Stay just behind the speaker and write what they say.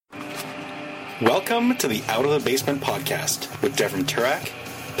Welcome to the Out of the Basement podcast with Devin Turak,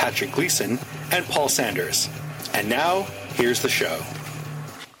 Patrick Gleason, and Paul Sanders. And now, here's the show.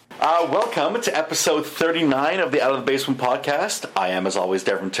 Welcome to episode 39 of the Out of the Basement podcast. I am, as always,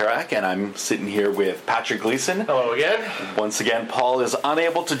 Devin Turak, and I'm sitting here with Patrick Gleason. Hello again. Once again, Paul is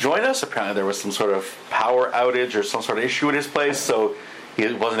unable to join us. Apparently there was some sort of power outage or some sort of issue at his place, so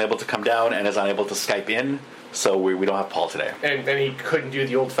he wasn't able to come down and is unable to Skype in. So we don't have Paul today. And he couldn't do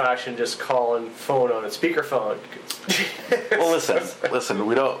the old-fashioned just call and phone on a speakerphone. Well, listen,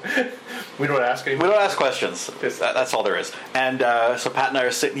 we don't ask anymore. We don't ask questions. That's all there is. And so Pat and I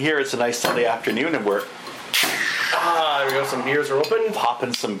are sitting here. It's a nice Sunday afternoon, and we're there we go. Some beers are open.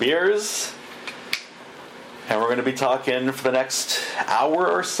 Popping some beers. And we're going to be talking for the next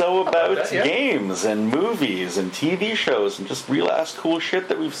hour or so about games and movies and TV shows and just real ass cool shit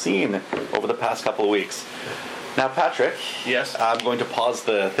that we've seen over the past couple of weeks. Now, Patrick. Yes? I'm going to pause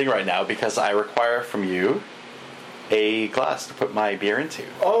the thing right now because I require from you a glass to put my beer into.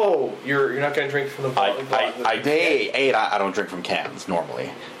 Oh, you're not going to drink from the bottle? I don't drink from cans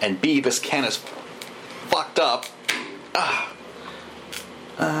normally. And B, this can is fucked up.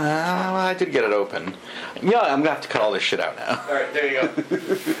 I did get it open. Yeah, I'm going to have to cut all this shit out now. Alright, there you go.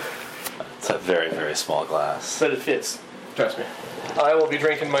 It's a very, very small glass. But it fits. Trust me. I will be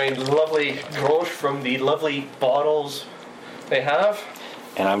drinking my lovely Grolsch from the lovely bottles they have.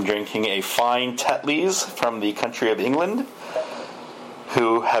 And I'm drinking a fine Tetley's from the country of England,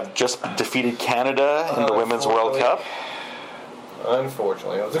 who have just defeated Canada in the Women's World Cup.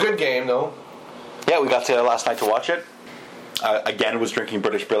 Unfortunately. It was a good game, though. Yeah, we got together last night to watch it. Again, was drinking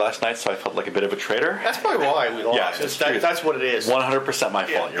British beer last night, so I felt like a bit of a traitor. That's probably why we lost. Yeah, that's what it is. 100% my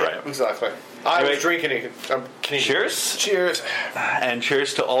fault, you're right. Exactly. I was drinking it. I'm Canadian. Cheers. Cheers. And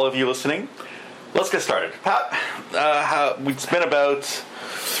cheers to all of you listening. Let's get started. Pat, it's been about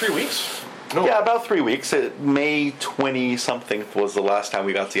 3 weeks? No. Yeah, about 3 weeks. May 20-something was the last time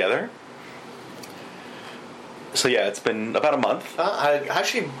we got together. So yeah, it's been about a month. I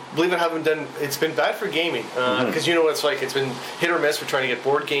actually believe it's been bad for gaming. Because you know what it's like, it's been hit or miss. We're trying to get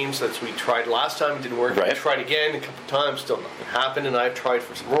board games. That's we tried last time, it didn't work. Right. We tried again a couple of times, still nothing happened. And I've tried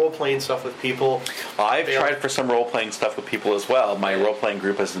for some role-playing stuff with people. I've tried for some role-playing stuff with people as well. My role-playing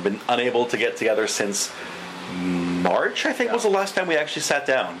group has been unable to get together since March, I think was the last time we actually sat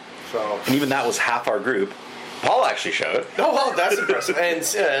down. And even that was half our group. Paul actually showed. Oh, well, that's impressive. And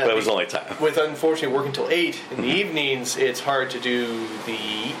but it was only time. With unfortunately working till 8 in the evenings, it's hard to do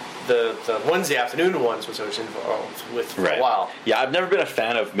the Wednesday afternoon ones, which I was involved with for a while. Yeah, I've never been a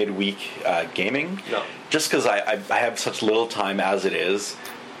fan of midweek gaming. No. Just because I have such little time as it is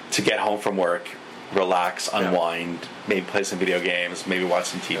to get home from work, relax, unwind, maybe play some video games, maybe watch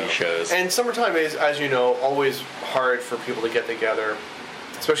some TV shows. And summertime is, as you know, always hard for people to get together,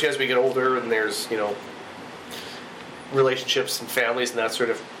 especially as we get older and there's, relationships and families and that sort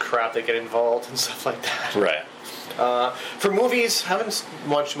of crap that get involved and stuff like that. Right. For movies, haven't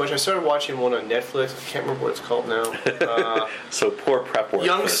watched much. I started watching one on Netflix. I can't remember what it's called now. So poor prep work.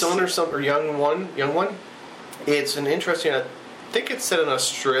 Young Son or something, or Young One. It's an interesting. I think it's set in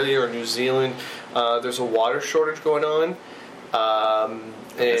Australia or New Zealand. There's a water shortage going on.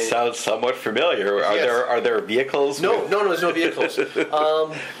 It sounds somewhat familiar. Are there vehicles? No, there's no vehicles. Is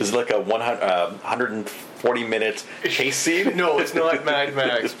it like a 140-minute chase scene? No, it's not Mad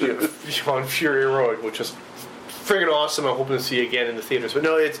Max on Fury Road, which is friggin' awesome. I'm hoping to see again in the theaters. But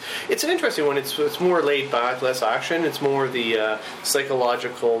no, it's an interesting one. It's more laid back, less action. It's more the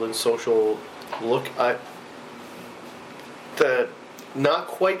psychological and social look at the not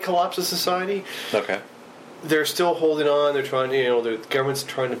quite collapse of society. Okay. They're still holding on. They're trying to, the government's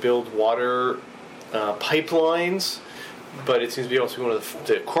trying to build water pipelines, but it seems to be also one of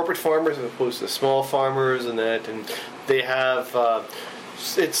the corporate farmers as opposed to the small farmers and that. And they have,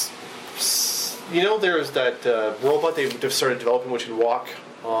 there's that robot they've started developing which can walk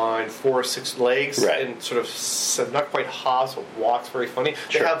on 4 or 6 legs and sort of not quite hops, but walks very funny.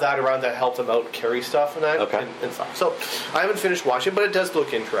 Sure. They have that around that help them out carry stuff and that and stuff. So I haven't finished watching, but it does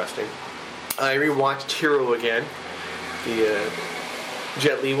look interesting. I rewatched Hero again, the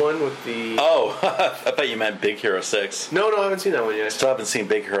Jet Li one with the... Oh, I thought you meant Big Hero 6. No, I haven't seen that one yet. Still haven't seen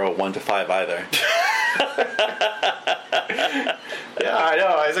Big Hero 1 to 5 either. Yeah, I know.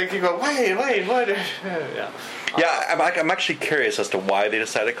 I was like, you go, wait, what? Yeah, I'm actually curious as to why they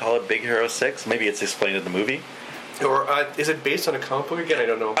decided to call it Big Hero 6. Maybe it's explained in the movie. Or is it based on a comic book again? I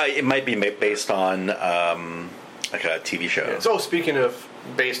don't know. It might be based on like a TV show. Yeah. So speaking of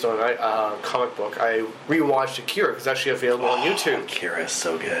based on a comic book, I rewatched Akira because it's actually available on YouTube. Akira is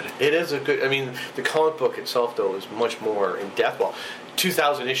so good. It is a good. I mean, the comic book itself though is much more in depth. Well,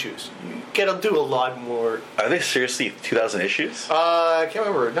 2,000 issues. You gotta do a lot more. Are they seriously 2,000 issues? I can't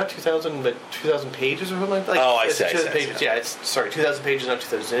remember. Not 2,000, but 2,000 pages or something like that. Oh, I see. 2,000 pages, not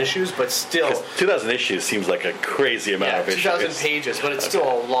 2,000 issues, but still. 2,000 issues seems like a crazy amount of issues. 2,000 pages, but it's still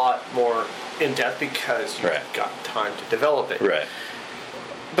a lot more in depth because you've got time to develop it. Right.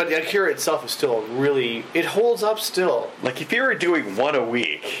 But Akira itself is still really. It holds up still. Like if you were doing one a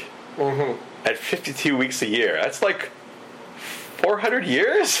week at 52 weeks a year, that's like 400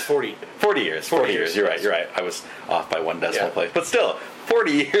 years? 40 years. You're right. I was off by one decimal place. But still,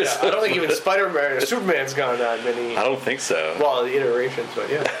 40 years. Yeah, I don't think even Spider-Man or Superman's gone that many. I don't think so. Well, the iterations, but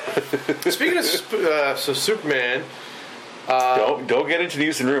yeah. Speaking of Superman... don't get into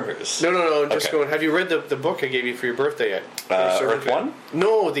news and rumors. No. Just going. Have you read the book I gave you for your birthday yet? Earth One?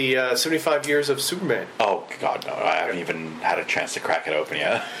 No, the 75 Years of Superman. Oh God, no! I haven't even had a chance to crack it open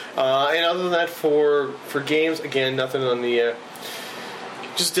yet. And other than that, for games, again, nothing on the.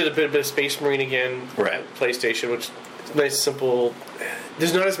 Just did a bit of Space Marine again. Right. PlayStation, which is nice, simple.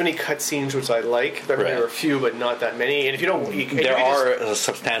 There's not as many cutscenes, which I like. There are a few, but not that many. And if you don't, there are a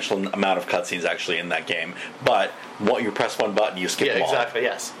substantial amount of cutscenes actually in that game. But you press one button, you skip them all. Yeah, exactly.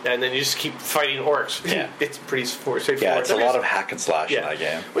 Yes, and then you just keep fighting orcs. Yeah, it's pretty straightforward. Yeah, it's a lot of hack and slash in that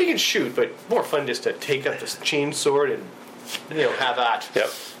game. Well, you can shoot, but more fun just to take up this chainsword and have that. Yep.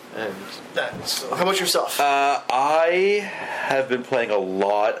 And that's. How about yourself? I have been playing a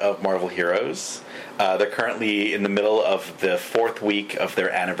lot of Marvel Heroes. They're currently in the middle of the 4th week of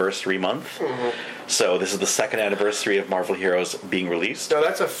their anniversary month. So this is the 2nd anniversary of Marvel Heroes being released. No,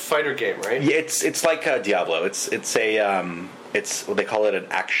 that's a fighter game, right? Yeah, it's like Diablo. It's what they call it, an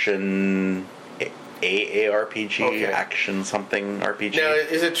action AARPG, action something RPG. Now,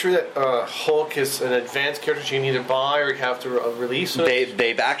 is it true that Hulk is an advanced character you can either buy or you have to release it?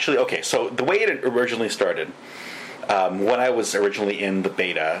 They've actually so the way it originally started, when I was originally in the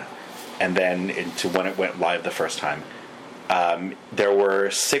beta, and then into when it went live the first time, there were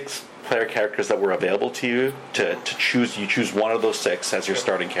 6 player characters that were available to you to choose. You choose one of those 6 as your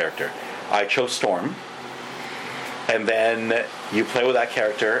starting character. I chose Storm, and then you play with that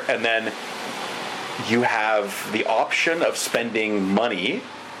character, and then you have the option of spending money,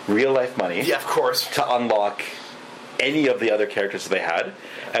 real life money, of course, to unlock any of the other characters that they had.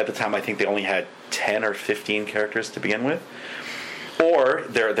 At the time, I think they only had 10 or 15 characters to begin with. Or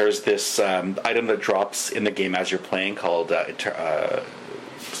there's this item that drops in the game as you're playing called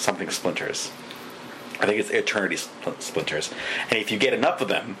something Splinters. I think it's Eternity Splinters. And if you get enough of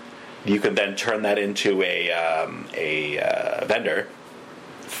them, you can then turn that into a vendor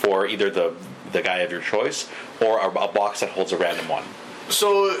for either the guy of your choice or a box that holds a random one.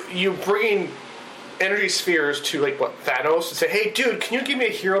 So you bring energy spheres to Thanos and say, "Hey, dude, can you give me a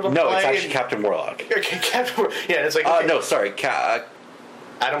hero to play?" No, it's actually Captain Warlock. Okay, Captain Warlock. Yeah, it's like no, sorry,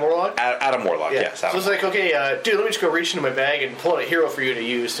 Adam Warlock. Adam Warlock. Yes. So it's like, okay, dude, let me just go reach into my bag and pull out a hero for you to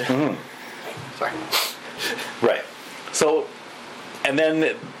use. Sorry. Right. So, and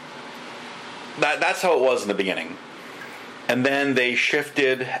then that's how it was in the beginning. And then they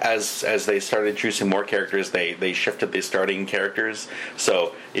shifted as they started choosing more characters. They shifted the starting characters.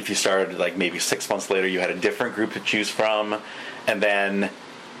 So if you started maybe 6 months later, you had a different group to choose from. And then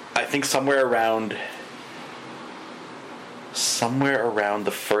I think somewhere around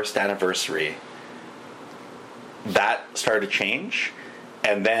the 1st anniversary, that started to change.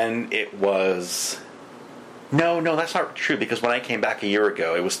 And then it was no, that's not true, because when I came back a year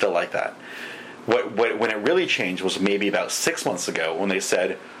ago, it was still like that. When it really changed was maybe about 6 months ago, when they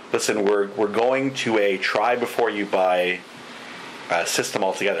said, listen, we're going to a try before you buy system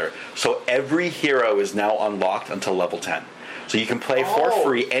altogether. So every hero is now unlocked until level 10. So you can play for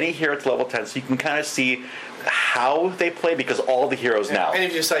free any hero to level 10, so you can kind of see how they play, because all the heroes now. And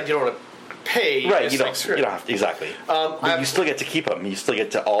if you decide you don't want to pay, right? You don't have to, exactly. But you still get to keep them. You still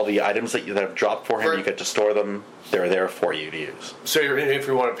get to all the items that have dropped for him. You get to store them. They're there for you to use. So if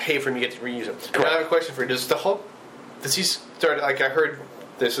you want to pay for them, you get to reuse them. Correct. I have a question for you. Does he start? I heard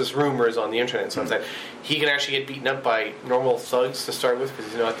this is rumors on the internet and stuff that he can actually get beaten up by normal thugs to start with,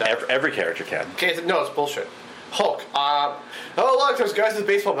 because he's not that. Every character can. Okay, no, it's bullshit. Hulk. Look, there's guys with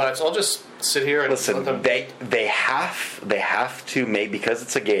baseball bats. I'll just sit here and listen. They have to make, because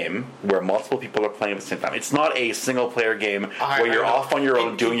it's a game where multiple people are playing at the same time. It's not a single player game where you're off on your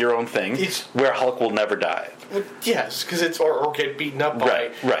own doing your own thing. Where Hulk will never die. Yes, because it's or get beaten up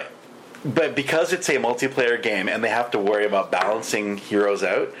by right. But because it's a multiplayer game and they have to worry about balancing heroes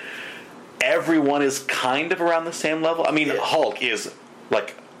out, everyone is kind of around the same level. I mean, Hulk is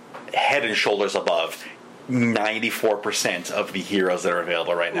head and shoulders above 94% of the heroes that are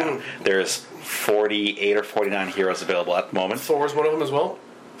available right now. There's 48 or 49 heroes available at the moment. Thor's one of them as well?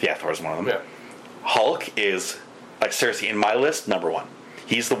 Yeah, Thor's one of them. Yeah. Hulk is, like, seriously, in my list, number one.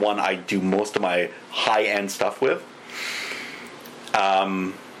 He's the one I do most of my high-end stuff with.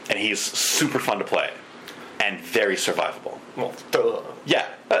 And he's super fun to play. And very survivable. Well, duh. Yeah,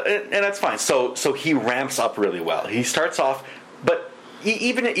 and that's fine. So he ramps up really well. He starts off, but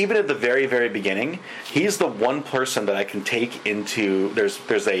even at the very, very beginning, he's the one person that I can take into.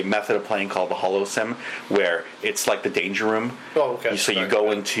 There's a method of playing called the Holo Sim, where it's like the danger room. Oh, okay. So you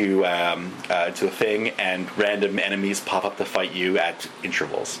go into a thing, and random enemies pop up to fight you at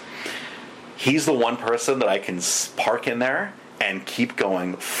intervals. He's the one person that I can park in there and keep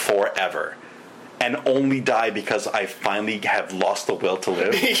going forever. And only die because I finally have lost the will to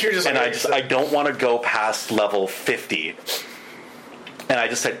live. I don't want to go past level 50. And I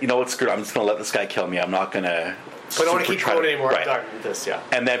just said, you know what, screw it. I'm just going to let this guy kill me. I'm not going to. I don't want to keep going anymore. Right. I'm done with this. Yeah.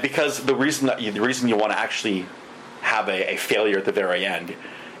 And then because the reason you want to actually have a failure at the very end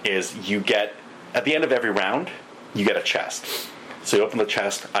is you get at the end of every round you get a chest. So you open the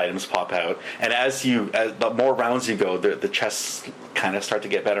chest, items pop out, and as the more rounds you go, the chests kind of start to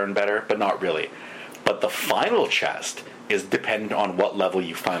get better and better, but not really. But the final chest is dependent on what level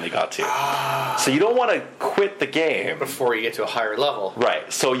you finally got to. So you don't want to quit the game before you get to a higher level.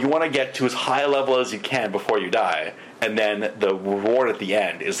 Right. So you want to get to as high a level as you can before you die. And then the reward at the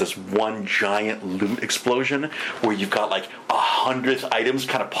end is this one giant loot explosion where you've got like 100 items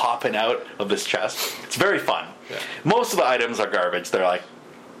kind of popping out of this chest. It's very fun. Yeah. Most of the items are garbage.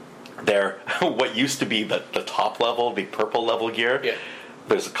 They're what used to be the top level, the purple level gear. Yeah.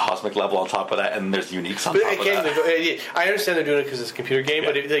 There's a cosmic level on top of that, and there's uniques on top of that. I understand they're doing it because it's a computer game,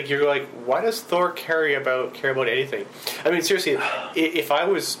 but you're like, why does Thor care about anything? I mean, seriously,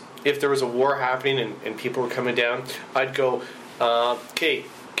 if there was a war happening and people were coming down, I'd go, okay,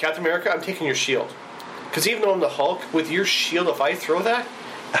 Captain America, I'm taking your shield. Because even though I'm the Hulk, with your shield, if I throw that,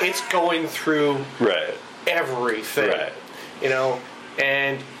 it's going through everything. Right. You know,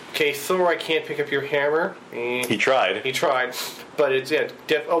 and... Okay, Thor, I can't pick up your hammer. He tried. But it's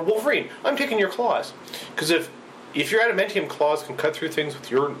Wolverine, I'm taking your claws. Because if your adamantium claws can cut through things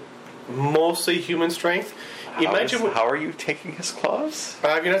with your mostly human strength, how are you taking his claws?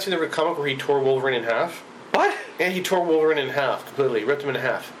 Have you not seen the comic where he tore Wolverine in half? What? Yeah, he tore Wolverine in half completely, ripped him in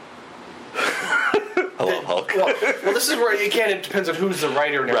half. Hello, Hulk. Well, this is where it depends on who's the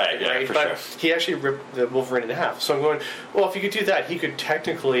writer and everything, right? For but sure. He actually ripped the Wolverine in half. So I'm going, well, if you could do that, he could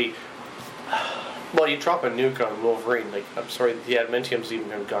technically... Well, you drop a nuke on Wolverine. Like, I'm sorry, the adamantium's even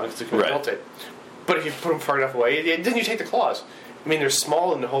gone because it could melt it. But if you put him far enough away, then you take the claws. I mean, they're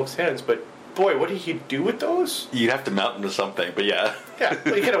small in the Hulk's hands, but boy, what did he do with those? You'd have to mount them to something, but yeah. Yeah,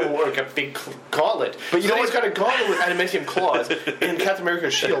 well, you could have like a big gauntlet. But you know, he's got a gauntlet with adamantium claws in Captain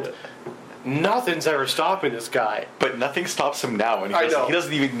America's shield. Nothing's ever stopping this guy. But nothing stops him now, and he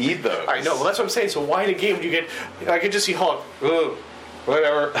doesn't even need those. I know. Well, that's what I'm saying. So why in a game do you get... I could just see Hulk. Ugh,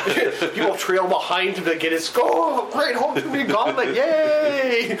 whatever. People trail behind him to get his... Oh, great, Hulk to me gauntlet.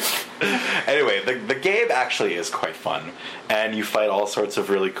 Yay! Anyway, the game actually is quite fun. And you fight all sorts of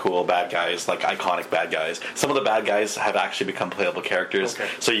really cool bad guys, like iconic bad guys. Some of the bad guys have actually become playable characters. Okay.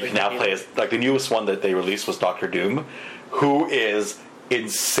 So you can now play as... Like, the newest one that they released was Dr. Doom, who is...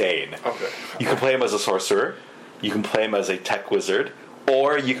 insane. Okay. You can play him as a sorcerer, you can play him as a tech wizard,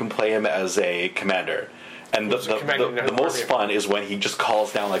 or you can play him as a commander. And the most fun is when he just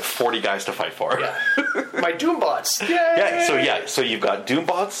calls down like 40 guys to fight for. Yeah. My Doombots. Yeah. So you've got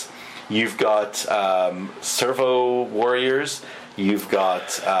Doombots, you've got servo warriors, you've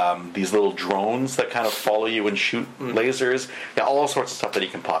got these little drones that kind of follow you and shoot lasers. Yeah, all sorts of stuff that you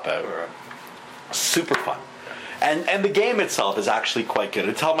can pop out. Super fun. And the game itself is actually quite good.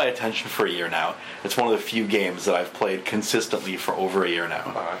 It's held my attention for a year now. It's one of the few games that I've played consistently for over a year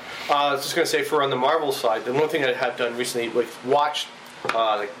now. I was just going to say, for on the Marvel side, the one thing I have done recently, like watched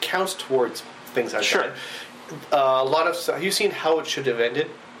that counts towards things I've done. A lot of stuff. Have you seen How It Should Have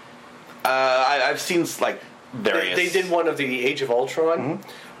Ended? I've seen like various. They did one of the Age of Ultron.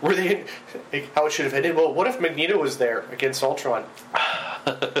 Where they How It Should Have Ended. Well, what if Magneto was there against Ultron?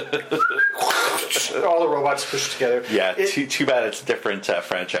 All the robots pushed together. Yeah, too bad it's a different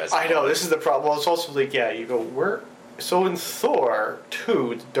franchise. I know, this is the problem. Well, it's also like, you go, so in Thor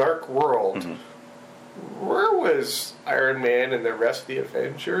 2, The Dark World, where was Iron Man and the rest of the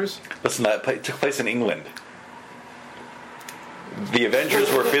Avengers? Listen, that took place in England. The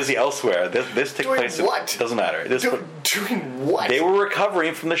Avengers were busy elsewhere. This took place. What? Doesn't matter. Doing what? They were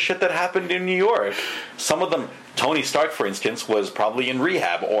recovering from the shit that happened in New York. Some of them, Tony Stark, for instance, was probably in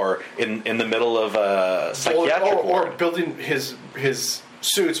rehab or in the middle of a psychiatric ward. Or building his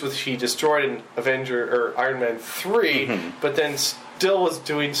suits, which he destroyed in Iron Man 3, but then still was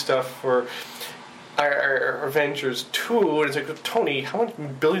doing stuff for our Avengers 2, and it's like, Tony, how much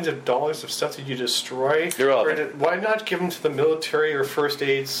billions of dollars of stuff did you destroy? Why not give them to the military or first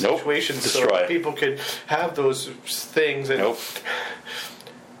aid situations so people could have those things? And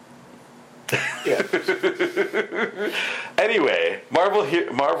yeah. Anyway,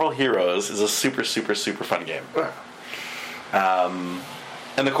 Marvel Heroes is a super, super, super fun game.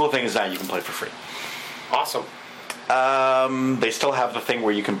 And the cool thing is now you can play for free. Awesome. They still have the thing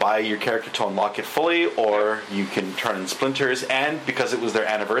where you can buy your character to unlock it fully, or you can turn in splinters. And because it was their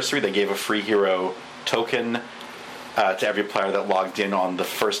anniversary, they gave a free hero token to every player that logged in on the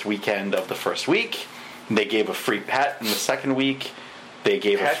first weekend of the first week. They gave a free pet in the second week. They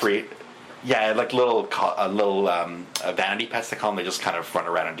gave a free... Yeah, like little vanity pets, they call them. They just kind of run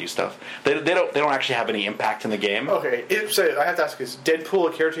around and do stuff. They don't actually have any impact in the game. Okay, so I have to ask: is Deadpool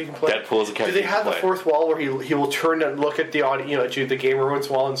a character you can play? Deadpool is a character. Do they have the fourth wall where he will turn and look at the audience, the gamer once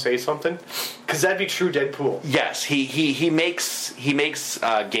in a while and say something? Because that'd be true Deadpool. Yes, he makes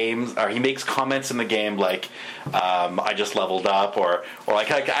games, or he makes comments in the game like I just leveled up, or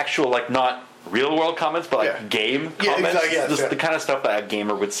like actual, like, not real world comments, but like game comments. Exactly, the kind of stuff that a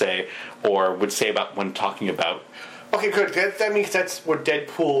gamer would say or would say about when talking about. Okay, good. That means that's what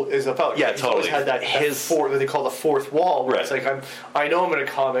Deadpool is about. Yeah, He's totally. Always had that that they call the fourth wall. Where it's like I know I'm in a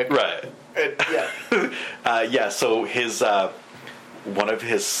comic. Right. Yeah. So his one of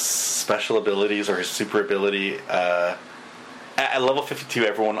his special abilities or his super ability. At level 52,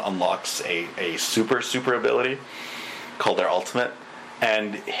 everyone unlocks a super ability called their ultimate,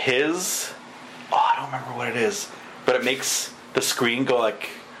 and his. I don't remember what it is, but it makes the screen go like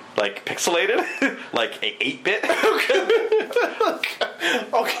pixelated, like a 8-bit.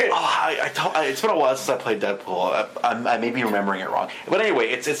 Okay. It's been a while since I played Deadpool. I may be remembering it wrong, but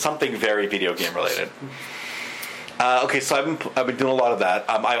anyway, it's something very video game related. Okay, so I've been doing a lot of that.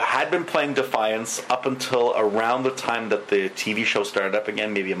 I had been playing Defiance up until around the time that the TV show started up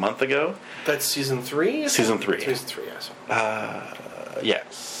again, maybe a month ago. That's season 3. Season 3. Season 3, yes.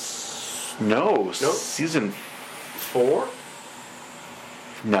 Yes. No. Season 4?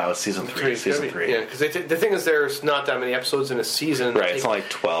 No, season 3. Season 3. Yeah, because the thing is, there's not that many episodes in a season. Right, it's only like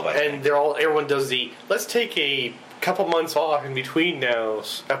 12, I think. And everyone does let's take a couple months off in between now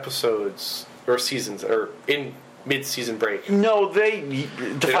episodes or seasons, or in mid-season break. No,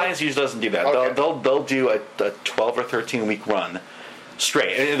 Defiance usually doesn't do that. Okay. They'll do a 12 or 13 week run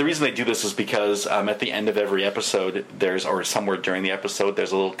straight. And the reason they do this is because at the end of every episode, or somewhere during the episode,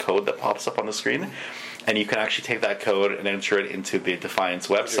 there's a little code that pops up on the screen, and you can actually take that code and enter it into the Defiance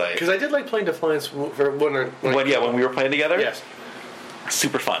website. Because I did like playing Defiance when we were playing together. Yes,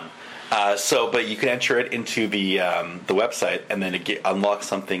 super fun. But you can enter it into the website, and then it unlocks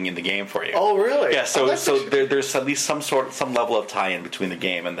something in the game for you. Oh, really? Yeah. So there's at least some level of tie-in between the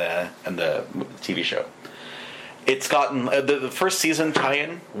game and the TV show. It's gotten the first season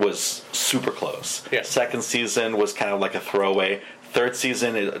tie-in was super close. Yeah. Second season was kind of like a throwaway. Third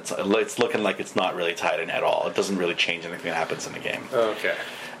season, it's looking like it's not really tied in at all. It doesn't really change anything that happens in the game. Okay.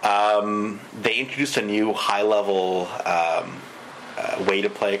 They introduced a new high-level way to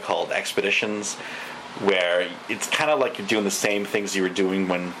play called Expeditions, where it's kind of like you're doing the same things you were doing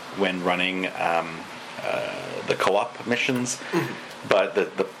when running the co-op missions, but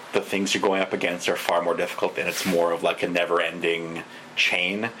the things you're going up against are far more difficult, and it's more of like a never-ending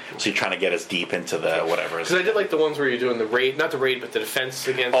chain. So you're trying to get as deep into the whatever. Because I did like the ones where you're doing the raid, not the raid, but the defense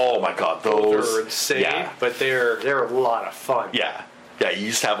against. Oh my god, those are insane. Yeah. But they're a lot of fun. Yeah. You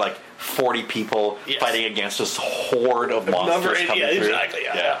just have like 40 people fighting against this horde of monsters coming through. Exactly.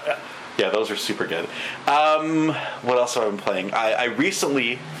 Yeah, those are super good. What else have I been playing? I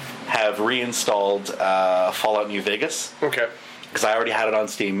recently have reinstalled Fallout New Vegas. Okay. Because I already had it on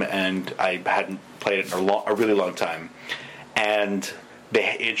Steam and I hadn't played it in a really long time. And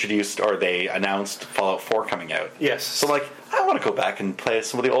they announced Fallout 4 coming out. Yes. So I want to go back and play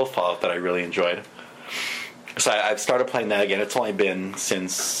some of the old Fallout that I really enjoyed. So I've started playing that again. It's only been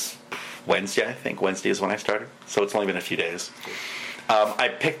since Wednesday, I think. Wednesday is when I started. So it's only been a few days. I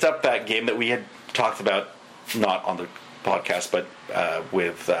picked up that game that we had talked about, not on the podcast, but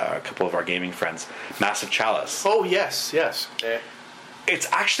with a couple of our gaming friends, Massive Chalice. Oh, yes.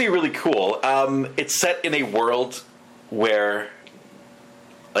 It's actually really cool. It's set in a world where,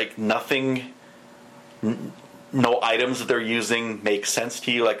 like, nothing no items that they're using make sense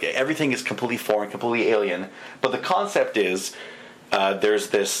to you. Like, everything is completely foreign, completely alien. But the concept is there's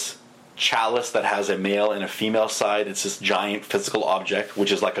this chalice that has a male and a female side. It's this giant physical object,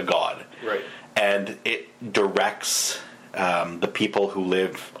 which is like a god. Right. And it directs the people who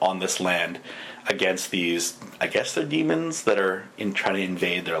live on this land against these, I guess they're demons that are trying to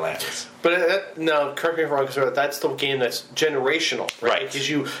invade their lands. But no, correct me if I'm wrong, because that's the game that's generational, right? Because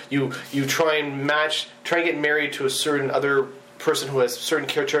you try and get married to a certain other person who has certain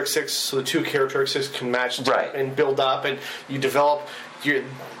characteristics, so the two characteristics can match and build up, and you develop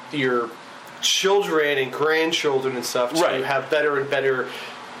your children and grandchildren and stuff to have better and better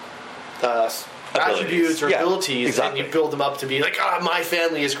attributes or abilities, exactly. And you build them up to be like, my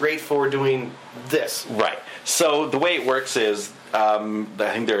family is great for doing this. Right. So the way it works is, I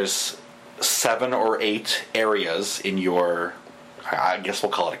think there's 7 or 8 areas in your, I guess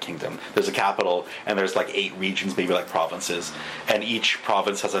we'll call it a kingdom. There's a capital, and there's like 8 regions, maybe like provinces, and each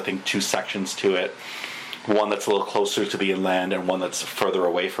province has, I think, 2 sections to it. One that's a little closer to the inland, and one that's further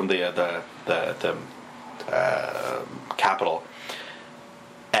away from the capital.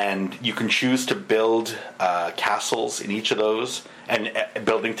 And you can choose to build castles in each of those, and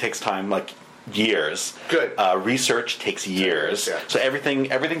building takes time, like years. Good. Research takes years. Yeah. So everything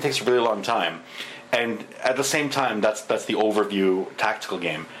takes a really long time. And at the same time, that's the overview tactical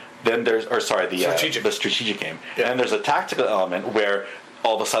game. Then there's, the strategic game. Yeah. And there's a tactical element where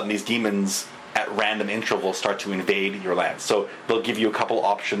all of a sudden these demons at random intervals start to invade your land. So they'll give you a couple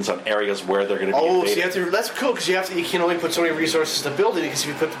options on areas where they're going to be invaded. So that's cool, because you can only put so many resources to build it, because if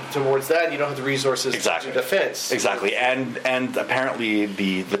you put them towards that, you don't have the resources to defense. Exactly. And apparently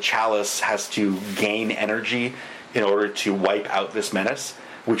the chalice has to gain energy in order to wipe out this menace,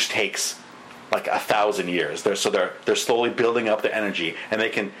 which takes like 1,000 years. They're slowly building up the energy, and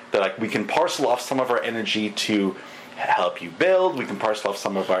they're like, we can parcel off some of our energy to help you build. We can parcel off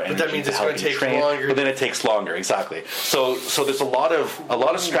some of our energy to help you train. But then it takes longer. Exactly. So there's a lot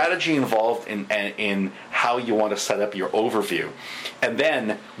of strategy involved in how you want to set up your overview, and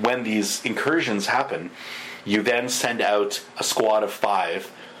then when these incursions happen, you then send out a squad of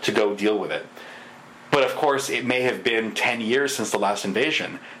 5 to go deal with it. But of course, it may have been 10 years since the last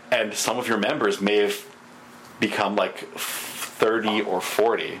invasion, and some of your members may have become like 30 or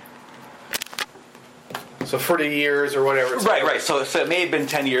 40. So 40 years or whatever. Right. So it may have been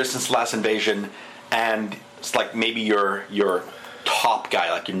 10 years since the last invasion, and it's like maybe your top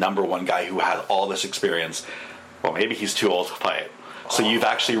guy, like your number one guy who had all this experience, well, maybe he's too old to fight. So you've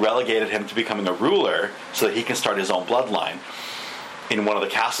actually relegated him to becoming a ruler so that he can start his own bloodline in one of the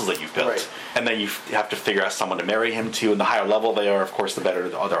castles that you've built. Right. And then you have to figure out someone to marry him to, and the higher level they are, of course, the better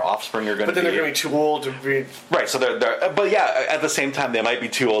their offspring are going to be. But then they're going to be too old to breed. Right, so but yeah, at the same time, they might be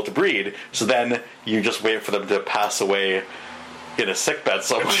too old to breed, so then you just wait for them to pass away in a sickbed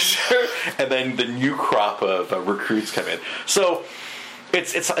somewhere, and then the new crop of recruits come in. So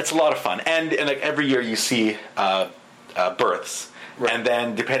it's a lot of fun. And like every year you see births. Right. And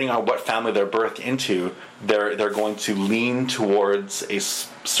then, depending on what family they're birthed into, they're going to lean towards a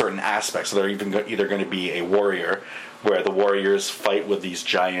certain aspect. So they're either going to be a warrior, where the warriors fight with these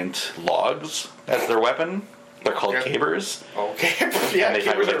giant logs as their weapon. They're called cabers. Okay. Yeah, and they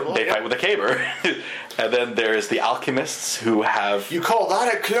fight with a caber. And then there's the alchemists who have... You call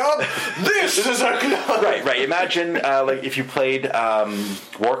that a club? This is a club! Right. Imagine like if you played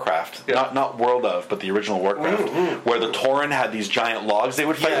Warcraft. Yeah. Not World of, but the original Warcraft. Where the Tauren had these giant logs they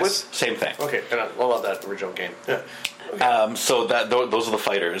would fight with. Same thing. Okay, and I love that original game. Yeah. Okay. So those are the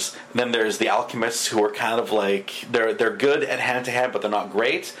fighters. Then there's the alchemists, who are kind of like they're good at hand to hand, but they're not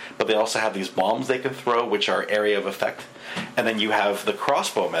great. But they also have these bombs they can throw, which are area of effect. And then you have the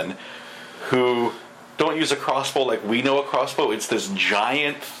crossbowmen, who don't use a crossbow like we know a crossbow. It's this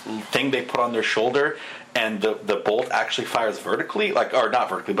giant thing they put on their shoulder, and the bolt actually fires vertically, or not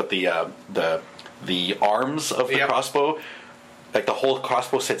vertically, but the arms of the crossbow. Like the whole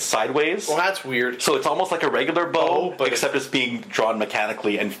crossbow sits sideways. Well, that's weird. So it's almost like a regular bow, except it's being drawn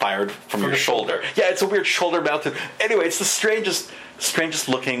mechanically and fired from your shoulder. Yeah, it's a weird shoulder mounted. Anyway, it's the strangest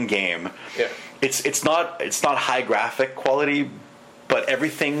looking game. Yeah. It's not high graphic quality, but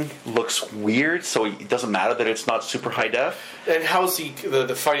everything looks weird, so it doesn't matter that it's not super high def. And how's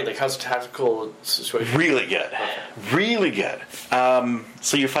the fighting? Like, how's the tactical situation? Really good. Really good.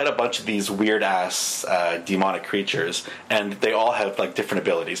 So you fight a bunch of these weird-ass demonic creatures, and they all have, like, different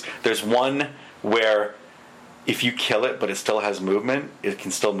abilities. There's one where if you kill it, but it still has movement, it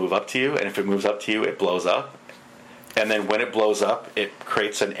can still move up to you, and if it moves up to you, it blows up. And then when it blows up, it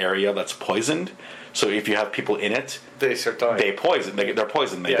creates an area that's poisoned. So if you have people in it, they start dying. They're poisoned. They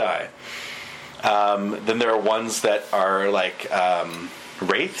die. Then there are ones that are like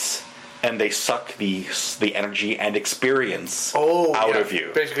wraiths, and they suck the energy and experience out of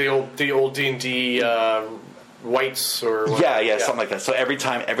you. Basically, the old D&D whites or something like that. So every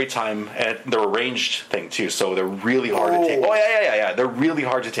time, and they're a ranged thing too. So they're really hard to take. Oh yeah. They're really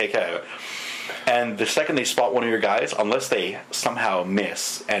hard to take out. And the second they spot one of your guys, unless they somehow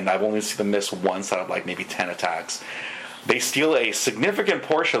miss, and I've only seen them miss once out of like maybe 10 attacks, they steal a significant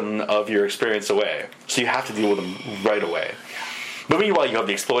portion of your experience away. So you have to deal with them right away. But meanwhile, you have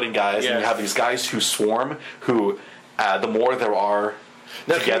the exploding guys, and you have these guys who swarm, who the more there are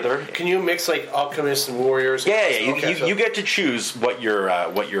together. Can you mix like alchemists and warriors? You get to choose what your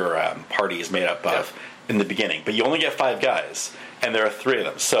party is made up of in the beginning, but you only get 5 guys, and there are 3 of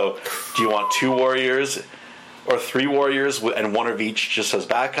them. So, do you want 2 warriors or 3 warriors and 1 of each just as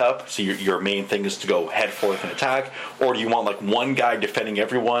backup? So your main thing is to go head forth and attack, or do you want like 1 guy defending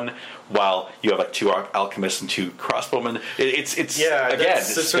everyone while you have like 2 alchemists and 2 crossbowmen? There's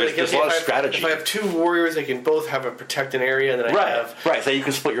a lot of strategy. If I have 2 warriors, they can both have a protected area, and then I have so you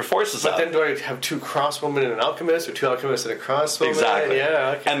can split your forces up. But then do I have 2 crossbowmen and an alchemist, or 2 alchemists and a crossbowman? Exactly.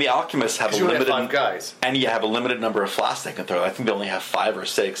 Yeah. Okay. And the alchemists have a limited 5 guys, and you have a limited number of flasks they can throw. I think they only have 5 or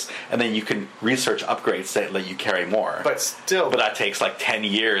 6, and then you can research upgrades that let you carry more. But that takes like 10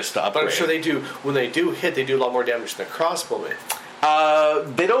 years to upgrade. But I'm sure they do. When they do hit, they do a lot more damage than a crossbowman.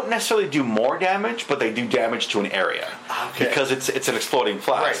 They don't necessarily do more damage, but they do damage to an area because it's an exploding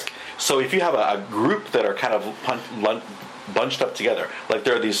flask. Right. So if you have a group that are kind of bunched up together, like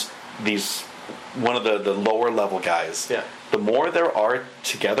there are these one of the lower level guys. Yeah. The more there are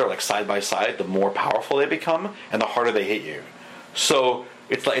together, like side by side, the more powerful they become, and the harder they hit you. So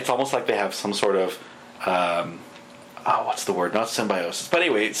it's almost like they have some sort of what's the word? Not symbiosis. But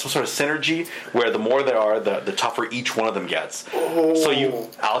anyway, it's some sort of synergy where the more there are, the tougher each one of them gets. So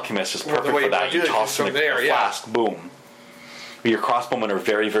alchemist is perfect for that. You toss in a flask, boom. Your crossbowmen are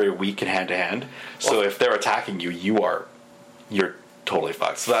very, very weak in hand-to-hand. So if they're attacking you, you're totally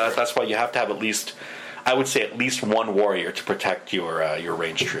fucked. So that's why you have to have at least 1 warrior to protect your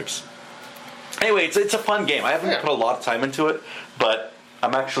ranged troops. Anyway, it's a fun game. I haven't put a lot of time into it, but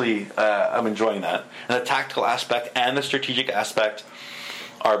I'm actually I'm enjoying that. And the tactical aspect and the strategic aspect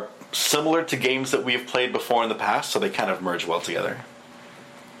are similar to games that we have played before in the past, so they kind of merge well together.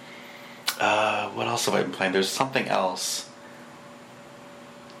 What else have I been playing? There's something else.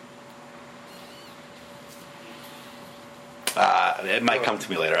 It might come to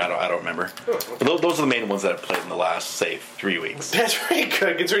me later. I don't remember. But those are the main ones that I've played in the last, say, 3 weeks. That's very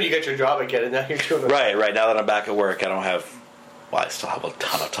good. Considering you got your job again, and now you're doing it. Right. Now that I'm back at work, I don't have. Well, I still have a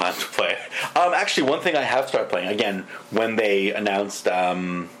ton of time to play. Actually, one thing I have started playing, again, when they announced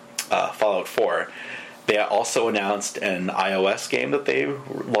Fallout 4, they also announced an iOS game that they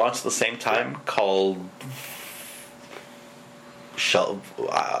launched at the same time called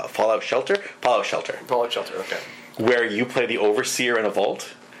Fallout Shelter? Fallout Shelter, okay. Where you play the Overseer in a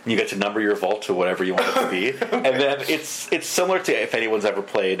vault. You get to number your vault to whatever you want it to be. And then it's similar to, if anyone's ever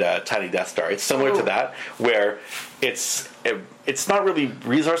played Tiny Death Star, it's similar to that, where it's not really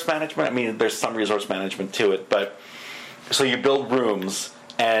resource management. I mean, there's some resource management to it, but so you build rooms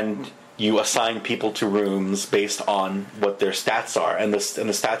and you assign people to rooms based on what their stats are, and the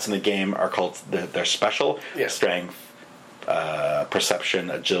stats in the game are called they're special: strength,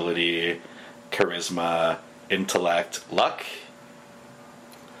 perception, agility, charisma, intellect, luck.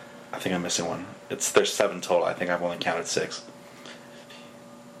 I think I'm missing one. There's 7 total. I think I've only counted 6.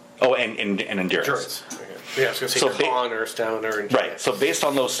 Oh, and endurance. Yeah, I was going to say con or stamina. Right. So based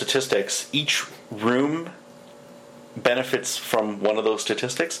on those statistics, each room benefits from one of those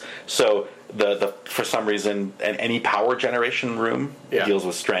statistics. So the for some reason, any power generation room deals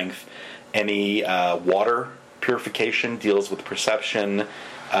with strength. Any water purification deals with perception.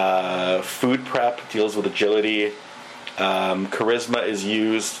 Food prep deals with agility. Charisma is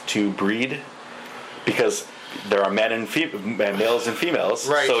used to breed because there are males and females,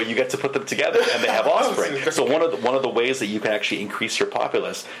 so you get to put them together and they have offspring. So one of the ways that you can actually increase your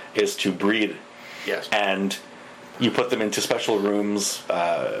populace is to breed. Yes. And you put them into special rooms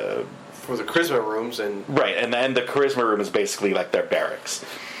for the charisma rooms, and and then the charisma room is basically like their barracks.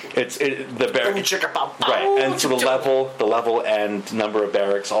 The barracks, right? And so the level and number of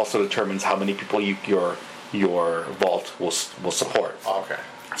barracks also determines how many people your vault will support. Oh, okay.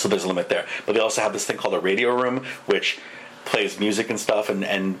 So there's a limit there. But they also have this thing called a radio room, which plays music and stuff and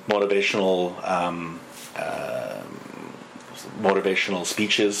motivational motivational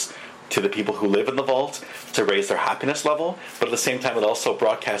speeches to the people who live in the vault to raise their happiness level, but at the same time it also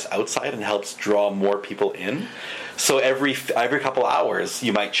broadcasts outside and helps draw more people in. So every couple hours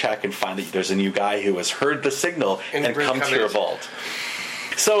you might check and find that there's a new guy who has heard the signal and come to your vault.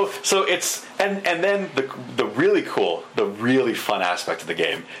 So it's and then the really cool, the really fun aspect of the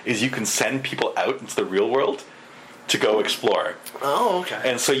game is you can send people out into the real world to go explore. Oh, okay.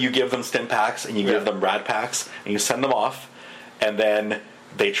 And so you give them stim packs and you give them rad packs and you send them off, and then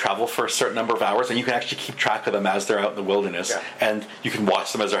they travel for a certain number of hours, and you can actually keep track of them as they're out in the wilderness, and you can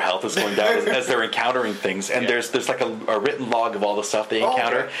watch them as their health is going down as they're encountering things. And there's like a written log of all the stuff they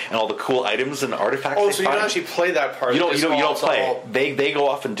encounter and all the cool items and artifacts. Oh, they so find. You don't actually play that part. You don't play it. They go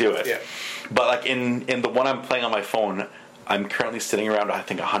off and do it. Yeah. But like in the one I'm playing on my phone, I'm currently sitting around I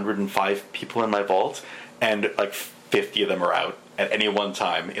think 105 people in my vault, and like 50 of them are out at any one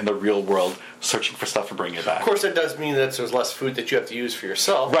time in the real world searching for stuff and bringing it back. Of course, that does mean that there's less food that you have to use for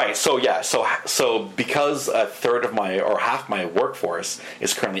yourself. Right. So so because a third of half my workforce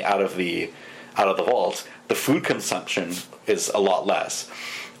is currently out of the vault, the food consumption is a lot less,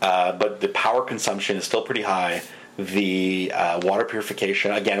 but the power consumption is still pretty high. The water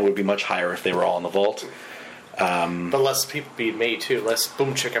purification again would be much higher if they were all in the vault. But less people being made too. Less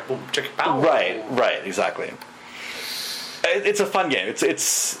boom chicka pow. Right. Exactly. It's a fun game.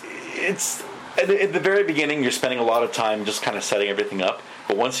 It's at the very beginning you're spending a lot of time just kind of setting everything up,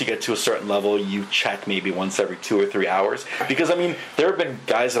 but once you get to a certain level you check maybe once every 2 or 3 hours, because I mean there have been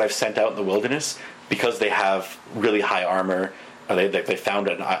guys that I've sent out in the wilderness because they have really high armor, or they found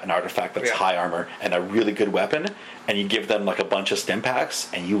an artifact that's high armor and a really good weapon, and you give them like a bunch of stim packs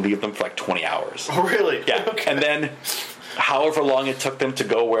and you leave them for like 20 hours. Oh really? Yeah. Okay. And then however long it took them to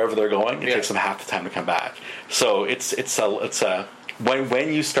go wherever they're going, it takes them half the time to come back. So it's a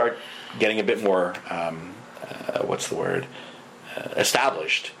when you start getting a bit more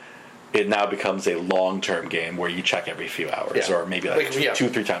established, it now becomes a long-term game where you check every few hours or maybe like 2 or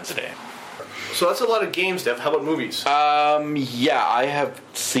 3 times a day. So that's a lot of games, Dev. How about movies? Yeah, I have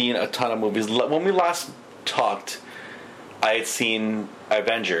seen a ton of movies. When we last talked, I had seen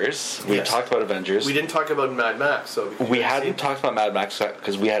Avengers. We talked about Avengers. We didn't talk about Mad Max. So we hadn't talked about Mad Max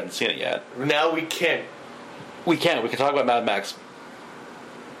because we hadn't seen it yet. Now we can. We can talk about Mad Max.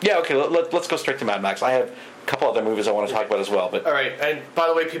 Yeah, okay, let's go straight to Mad Max. I have a couple other movies I want to talk about as well. But all right, and by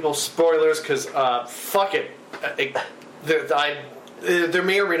the way, people, spoilers, because fuck it. There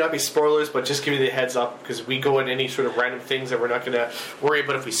may or may not be spoilers, but just give you the heads up, because we go in any sort of random things that we're not going to worry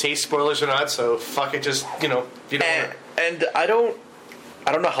about if we say spoilers or not, so fuck it, just, if you don't want to. And I don't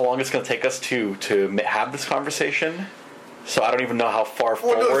know how long it's going to take us to have this conversation, so I don't even know how far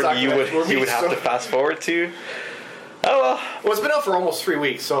forward you would have to fast forward to. Oh well, it's been out for almost 3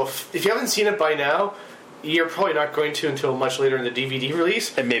 weeks, so if you haven't seen it by now, you're probably not going to until much later in the DVD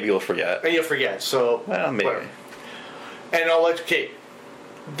release. And maybe you'll forget. So well, maybe. Whatever. And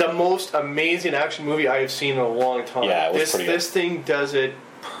the most amazing action movie I have seen in a long time. Yeah, it was pretty good. This thing does it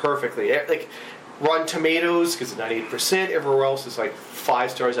perfectly. Like, Rotten Tomatoes gives it 98%. Everywhere else is like 5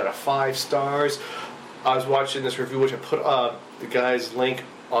 stars out of 5 stars. I was watching this review, which I put the guy's link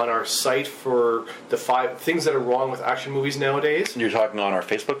on our site for the 5 things that are wrong with action movies nowadays. You're talking on our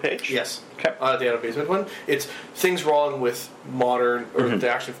Facebook page? Yes. Okay. The Out of Basement one. It's things wrong with modern, or the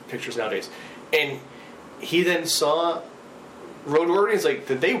action pictures nowadays. And he then saw Road Warrior, and he's like,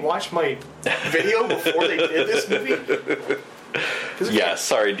 did they watch my video before they did this movie? Yeah,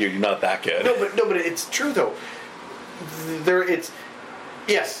 sorry dude, you're not that good. No, but it's true though.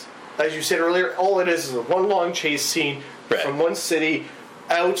 Yes, as you said earlier, all it is a one long chase scene from one city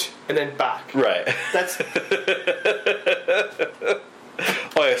out and then back. Right. That's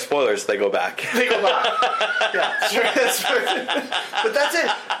oh yeah, spoilers, they go back. Yeah, that's right. But that's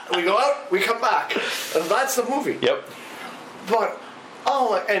it. We go out, we come back. That's the movie. Yep. But,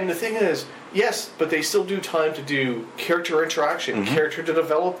 and the thing is, yes, but they still do time to do character interaction, character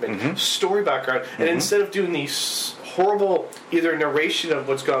development, story background, and instead of doing these horrible either narration of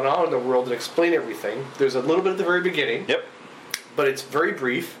what's going on in the world and explain everything, there's a little bit at the very beginning. Yep. But it's very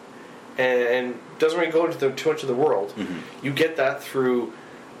brief and doesn't really go into too much of the world. You get that through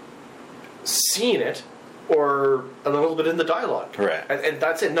seeing it or a little bit in the dialogue. Correct. And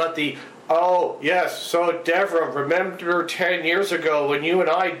that's it, not the, oh, yes, so Deborah, remember 10 years ago when you and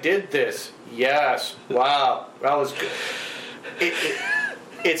I did this? Yes, wow, that was good.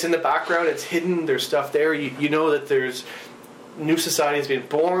 It's in the background, it's hidden, there's stuff there. You know that there's new societies being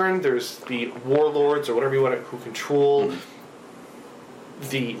born, there's the warlords or whatever you want to, who control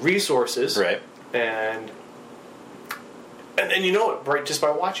the resources. Right. And you know it, right, just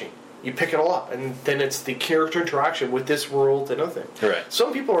by watching. you pick it all up, and then it's the character interaction with this world and other thing. Right.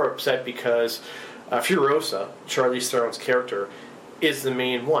 Some people are upset because Furiosa, Charlize Theron's character, is the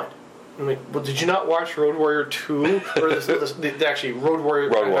main one. I'm like, well, did you not watch Road Warrior 2? Or actually, Road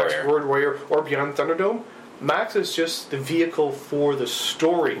Warrior or Beyond Thunderdome? Max is just the vehicle for the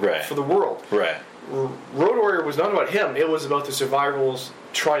story, for the world. Right. Road Warrior was not about him. It was about the survivors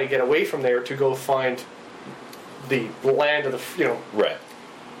trying to get away from there to go find the land of the, Right.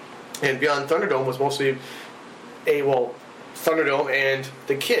 And Beyond Thunderdome was mostly Thunderdome and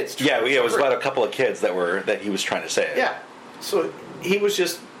the kids. Yeah, it was about a couple of kids that he was trying to save. Yeah. So he was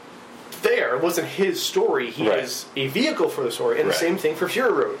just there. It wasn't his story. He is a vehicle for the story. And the same thing for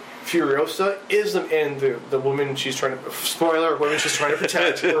Fury Road. Furiosa is the woman she's trying to... Spoiler, woman she's trying to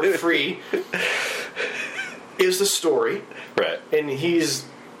protect or free is the story. Right. And he's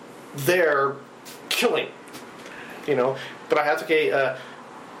there killing. But I have to say,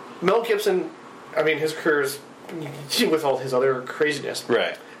 Mel Gibson, I mean, his career is with all his other craziness.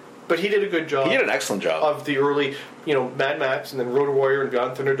 Right. But he did a good job. He did an excellent job. Of the early, Mad Max and then Road Warrior and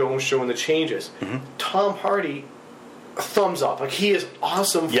Beyond Thunderdome showing the changes. Mm-hmm. Tom Hardy, thumbs up. Like, he is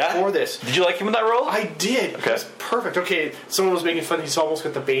awesome for this. Did you like him in that role? I did. Okay. It was perfect. Okay, someone was making fun. He's almost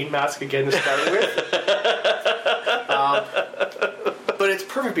got the Bane mask again to start with. But it's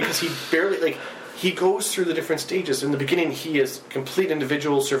perfect because he barely, he goes through the different stages. In the beginning, he is complete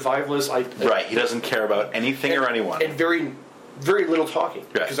individual survivalist. Right. He doesn't care about anything or anyone. And very, very little talking.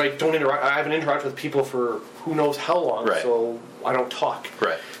 Because I don't interact. I haven't interacted with people for who knows how long. Right. So I don't talk.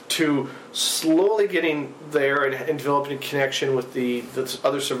 Right. To slowly getting there and developing a connection with the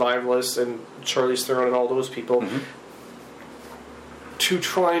other survivalists and Charlize Theron and all those people, to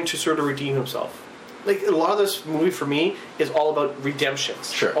trying to sort of redeem himself. Like, a lot of this movie for me is all about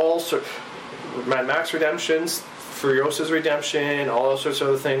redemptions. Sure. Mad Max redemptions, Furiosa's redemption, all those sorts of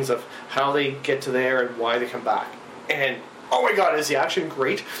other things of how they get to there and why they come back. And oh my God, is the action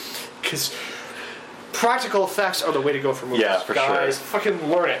great? Because practical effects are the way to go for movies. Yeah, for Guys, fucking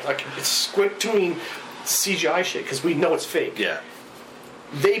learn it. Like, it's quit doing CGI shit because we know it's fake. Yeah.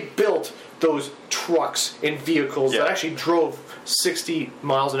 They built those trucks and vehicles that actually drove 60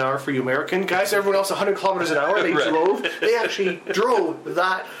 miles an hour for you American guys. Everyone else 100 kilometers an hour. They drove. They actually drove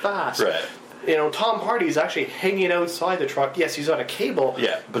that fast. Right. Tom Hardy's actually hanging outside the truck. Yes, he's on a cable.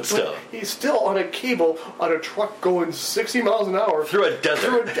 Yeah, but still. He's still on a cable on a truck going 60 miles an hour. Through a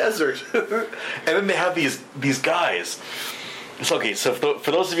desert. And then they have these guys. So, okay, so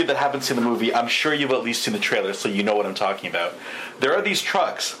for those of you that haven't seen the movie, I'm sure you've at least seen the trailer, so you know what I'm talking about. There are these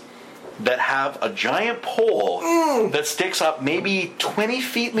trucks that have a giant pole that sticks up maybe 20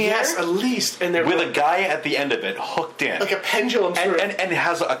 feet in the air. Yes, at least. And with a guy at the end of it hooked in. Like a pendulum. And it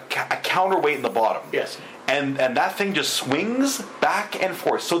has a counterweight in the bottom. Yes. And that thing just swings back and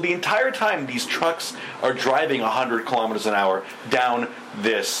forth. So the entire time these trucks are driving 100 kilometers an hour down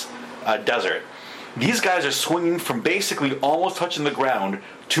this desert, these guys are swinging from basically almost touching the ground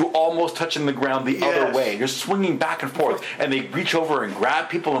to almost touching the ground the other way. You're swinging back and forth, and they reach over and grab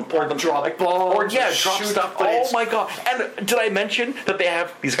people and pull them. Drop bombs. Or drop stuff. Oh my God! And did I mention that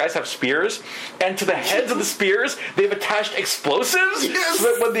these guys have spears, and to the heads of the spears they've attached explosives? Yes.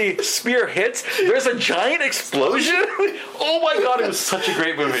 So that when the spear hits, there's a giant explosion. Oh my God! It was such a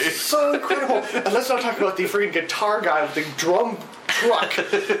great movie. So incredible. And let's not talk about the freaking guitar guy with the drum truck.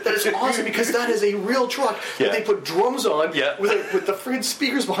 That is awesome because that is a real truck that they put drums on with the freaking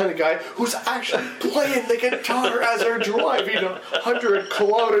speakers behind the guy who's actually playing the guitar as they're driving 100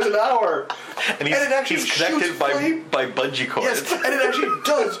 kilometers an hour. And he's connected by bungee cords. Yes, and it actually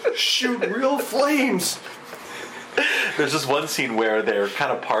does shoot real flames. There's this one scene where they're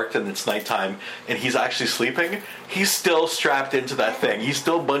kind of parked and it's nighttime and he's actually sleeping. He's still strapped into that thing. He's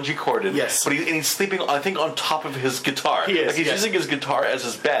still bungee corded. Yes. But he's sleeping, I think, on top of his guitar. He is. Like he's using his guitar as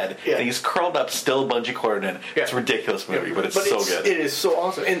his bed and he's curled up, still bungee corded in. Yeah. It's a ridiculous movie, but it's so good. It is so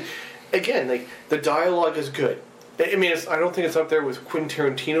awesome. And again, the dialogue is good. I mean, I don't think it's up there with Quentin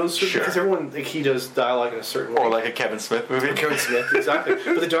Tarantino's because everyone he does dialogue in a certain way. Or like a Kevin Smith movie. Kevin Smith, exactly.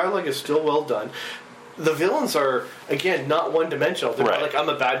 But the dialogue is still well done. The villains are, again, not one-dimensional. They're not like, I'm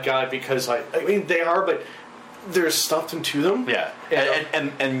a bad guy because I mean, they are, but there's something to them. Yeah.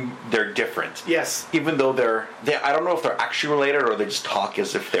 And they're different. Yes. Even though they I don't know if they're actually related or they just talk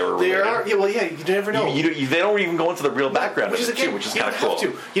as if they were related. They are. Yeah, well, yeah, you never know. They don't even go into the real background, which is kind of cool.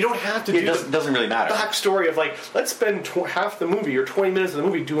 You don't have to do it doesn't really matter. Backstory of, let's spend half the movie or 20 minutes of the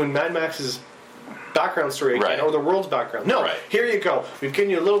movie doing Mad Max's background story again, or the world's background. No, here you go. We've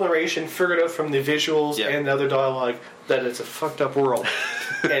given you a little narration, figured out from the visuals and the other dialogue that it's a fucked up world.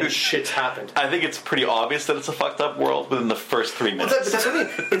 and shit's happened. I think it's pretty obvious that it's a fucked up world within the first 3 minutes. But that's what I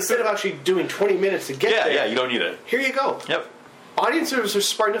mean. Instead of actually doing 20 minutes to get there. Yeah, you don't need it. Here you go. Yep. Audiences are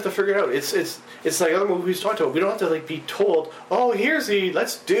smart enough to figure it out. It's like other movies talked about. We don't have to like be told, oh,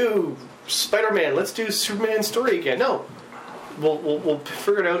 let's do Spider-Man, let's do Superman's story again. No. We'll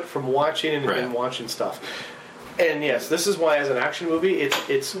figure it out from watching and watching stuff. And yes, this is why, as an action movie,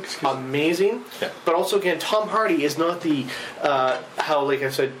 it's amazing. Yeah. But also, again, Tom Hardy is not the how, like I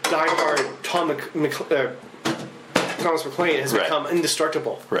said, diehard Thomas McClane has become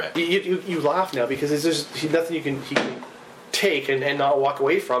indestructible. Right. You laugh now because there's just nothing he can take and not walk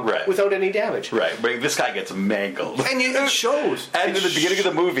away from without any damage. Right. But this guy gets mangled. And it shows. And in the beginning of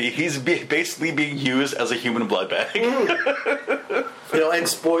the movie, he's basically being used as a human blood bag. And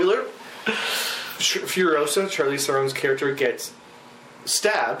spoiler, Furiosa, Charlize Theron's character, gets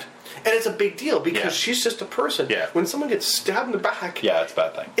stabbed, and it's a big deal because she's just a person. Yeah. When someone gets stabbed in the back, it's a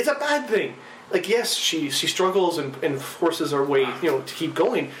bad thing. It's a bad thing. Like, yes, she struggles and forces her way, to keep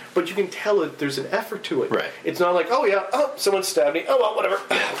going, but you can tell that there's an effort to it. Right. It's not like, someone stabbed me. Oh, well, whatever.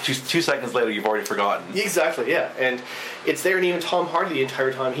 2 seconds later, you've already forgotten. Exactly, yeah. And it's there, and even Tom Hardy the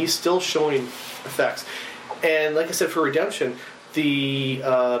entire time, he's still showing effects. And like I said, for Redemption,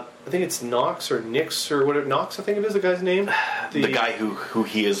 I think it's Knox or Nix or whatever. Knox, I think it is the guy's name. The guy who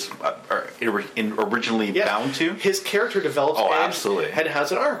he is originally bound to. His character develops absolutely. And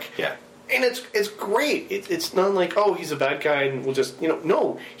has an arc. Yeah. And it's great. It's not like, he's a bad guy and we'll just,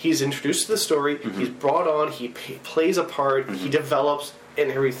 no. He's introduced to the story. Mm-hmm. He's brought on. He plays a part. Mm-hmm. He develops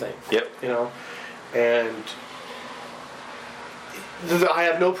and everything. Yep. And I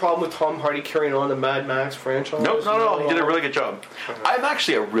have no problem with Tom Hardy carrying on the Mad Max franchise. No. He did a really good job. I'm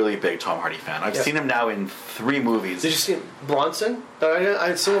actually a really big Tom Hardy fan. I've seen him now in 3 movies. Did you see Bronson?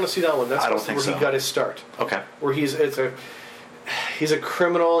 I still want to see that one. That's where he got his start. Okay. Where he's a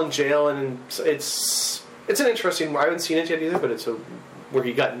criminal in jail, and it's an interesting. I haven't seen it yet either, but it's where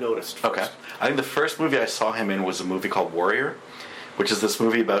he got noticed first. Okay. I think the first movie I saw him in was a movie called Warrior, which is this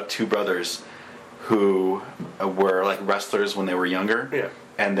movie about 2 brothers who were like wrestlers when they were younger,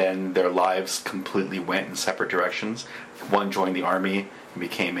 and then their lives completely went in separate directions. One joined the army and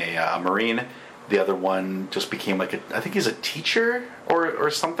became a Marine. The other one just became I think he's a teacher or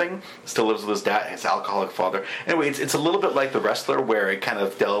something. Still lives with his dad, his alcoholic father. Anyway, it's a little bit like The Wrestler, where it kind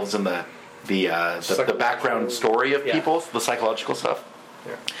of delves in the background story of people, the psychological stuff.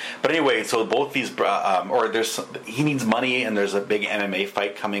 Yeah. But anyway, so both these, he needs money, and there's a big MMA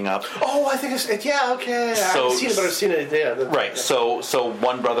fight coming up. Oh, I think okay. I haven't seen it, but I've seen it. Yeah. Right. So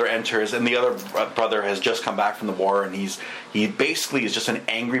one brother enters, and the other brother has just come back from the war, and he basically is just an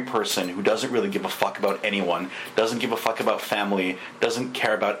angry person who doesn't really give a fuck about anyone, doesn't give a fuck about family, doesn't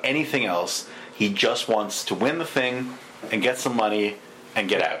care about anything else. He just wants to win the thing and get some money and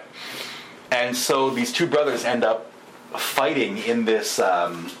get out. And so these 2 brothers end up fighting in this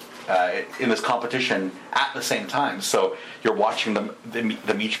competition at the same time. So you're watching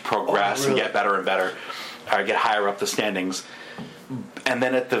them each progress and get better and better, get higher up the standings. And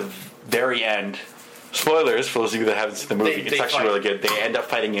then at the very end, spoilers for those of you that haven't seen the movie, it's actually really good. They end up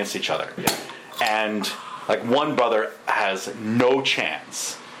fighting against each other. Yeah. And one brother has no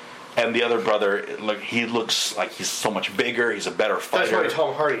chance. And the other brother, he looks like he's so much bigger. He's a better fighter. That's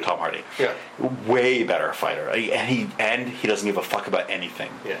right, Tom Hardy. Yeah, way better fighter. And he doesn't give a fuck about anything.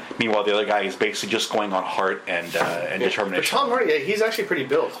 Yeah. Meanwhile, the other guy is basically just going on heart and determination. But Tom Hardy, he's actually pretty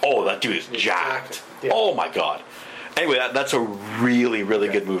built. Oh, that dude is jacked. Yeah. Oh my god. Anyway, that's a really, really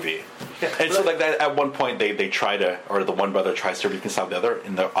good movie. Yeah. And so, at one point, they try to, or the one brother tries to reconcile the other,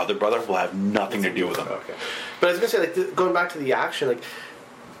 and the other brother will have nothing to do with him. Okay. But I was gonna say, going back to the action,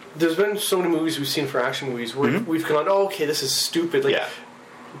 there's been so many movies we've seen for action movies where we've gone, this is stupid.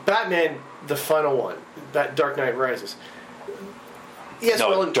 Batman, the final one, that Dark Knight Rises. Yes,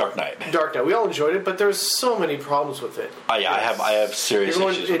 Dark Knight. Dark Knight. We all enjoyed it, but there's so many problems with it. I have serious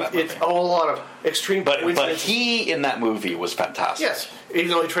issues with that movie. It's a lot of extreme coincidence. But he in that movie was fantastic. Yes,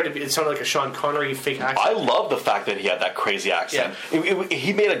 even though he tried to it sounded like a Sean Connery fake accent. I love the fact that he had that crazy accent. Yeah.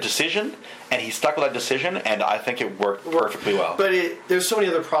 He made a decision, and he stuck with that decision, and I think it worked perfectly well. But there's so many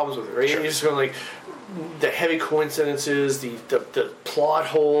other problems with it, right? Sure. You're just going the heavy coincidences, the plot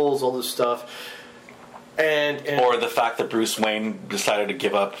holes, all this stuff. Or the fact that Bruce Wayne decided to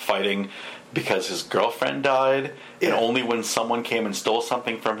give up fighting because his girlfriend died, and only when someone came and stole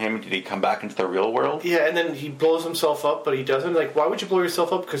something from him did he come back into the real world. Yeah, and then he blows himself up, but he doesn't. Why would you blow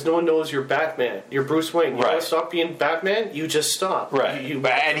yourself up? Because no one knows you're Batman. You're Bruce Wayne. You want to stop being Batman? You just stop. Right.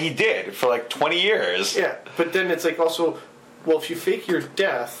 And he did for 20 years. Yeah, but then it's also, well, if you fake your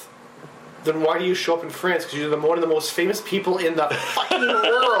death, then why do you show up in France? Because you're one of the most famous people in the fucking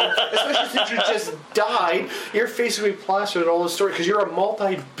world. Especially since you just died. Your face will be plastered in all the story because you're a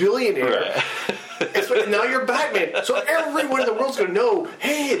multi-billionaire. Right. Now you're Batman. So everyone in the world's going to know,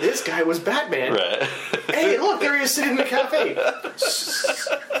 hey, this guy was Batman. Right. Hey, look, there he is sitting in the cafe.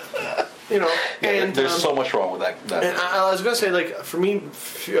 And there's so much wrong with that. And I was going to say, like, for me,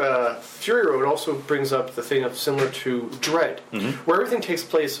 Fury Road also brings up the thing of similar to Dredd, where everything takes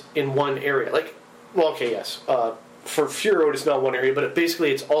place in one area. Like, well, okay, yes. For Fury Road, it's not one area, but it's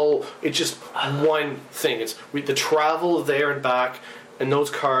just one thing. It's the travel there and back, and those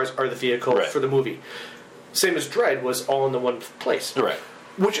cars are the vehicle for the movie. Same as Dredd was all in the one place. Right.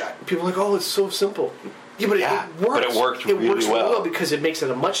 Which people are like, oh, it's so simple. Yeah, but it works. But it worked really well because it makes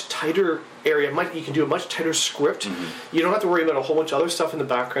it a much tighter area. You can do a much tighter script. You don't have to worry about a whole bunch of other stuff in the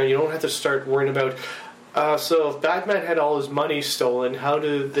background. You don't have to start worrying about. So if Batman had all his money stolen, how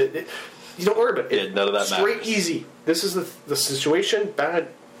do you don't worry about it? Yeah, none of that Straight, matters. easy. This is the situation. Bad,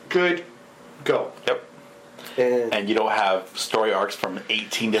 good, go. Yep. And you don't have story arcs from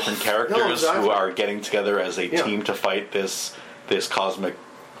 18 different characters who are getting together as a team to fight this cosmic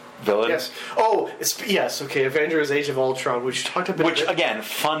villain. Yes. Oh, yes. Okay. Avengers: Age of Ultron, which talked about. Which again,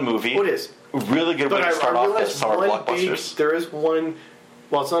 fun movie. Oh, it is Really good way to start off as summer blockbusters. There is one.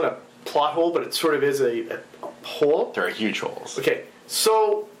 Well, it's not a plot hole, but it sort of is a hole. There are huge holes. Okay,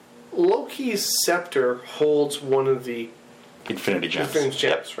 so Loki's scepter holds one of the Infinity Gems.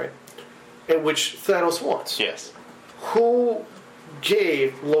 Right? And which Thanos wants. Yes. Who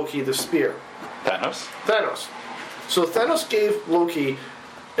gave Loki the spear? Thanos. So Thanos gave Loki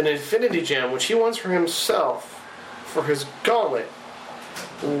an Infinity Gem, which he wants for himself, for his gauntlet.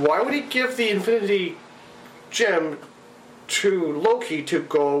 Why would he give the Infinity Gem to Loki to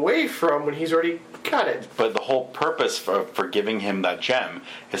go away from when he's already got it? But the whole purpose for giving him that gem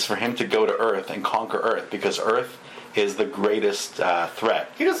is for him to go to Earth and conquer Earth, because Earth is the greatest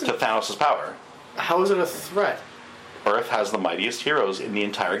threat to Thanos' power. How is it a threat? Earth has the mightiest heroes in the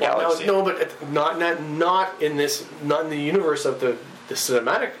entire galaxy. No, but not in this, not in the universe of the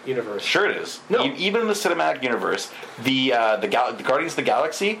cinematic universe. Sure it is. No. Even in the cinematic universe, the Guardians of the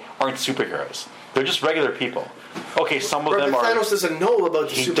Galaxy aren't superheroes. They're just regular people. Okay, some of them are. Thanos doesn't know about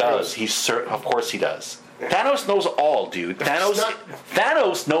the superheroes. He does. Of course he does. Thanos knows all, dude.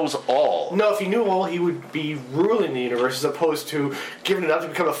 Thanos knows all. No, if he knew all, he would be ruling the universe as opposed to giving it up to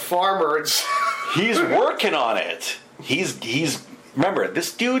become a farmer. He's working on it. He's remember,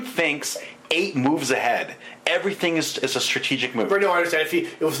 this dude thinks 8 moves ahead. Everything is a strategic move. Right, no, I understand.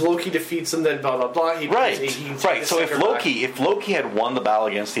 If Loki defeats him, then blah blah blah. Right. So if Loki had won the battle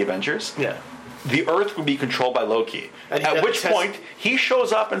against the Avengers, the Earth would be controlled by Loki. At which point he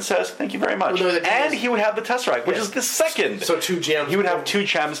shows up and says, "Thank you very much," and he would have the Tesseract, which is the second. So 2 gems. He would have 2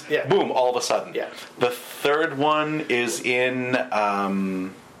 gems. Yeah. Boom! All of a sudden. Yeah. The third one is in.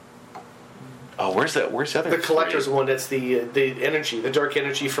 Where's the other? The Collector's one. That's the energy, the dark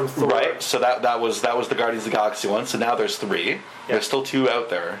energy from Thor. Right. So that was the Guardians of the Galaxy one. So now there's 3. Yeah. There's still 2 out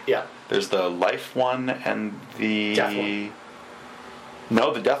there. Yeah. There's the Life one and the Death one.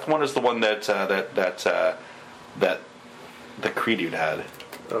 No, the Death one is the one that the Kree dude had.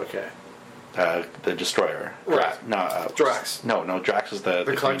 Okay. The Destroyer. Right. No. Drax. No. Drax is the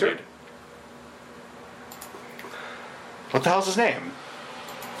Collector. Kree dude. What the hell's his name?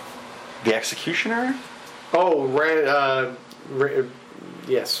 The Executioner? Oh,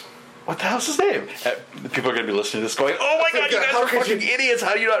 yes. What the hell's his name? People are going to be listening to this going, "Oh my god, you guys are fucking idiots!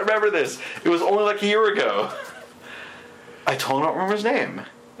 How do you not remember this? It was only like a year ago." I totally don't remember his name.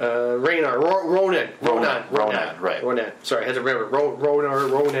 Ronan, right. Ronan. Sorry, I had to remember.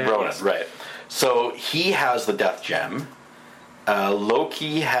 Ronan. Yes. Right. So he has the Death Gem.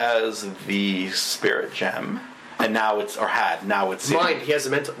 Loki has the Spirit Gem. And now it's Mind. He has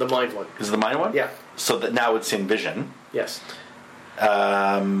the Mind one. Is it the Mind one? Yeah. So that now it's in Vision. Yes.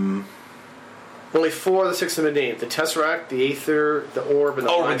 Only 4 of the 6 have been named: the Tesseract, the Aether, the Orb, and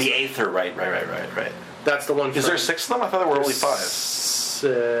the Mind. The Aether. Right. That's the one. Is there 6 of them? I thought there were only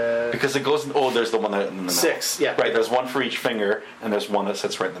 5. Because it goes. There's the one that in the middle. 6. Yeah. Right. There's one for each finger, and there's one that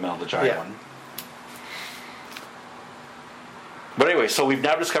sits right in the middle, the giant one. But anyway, so we've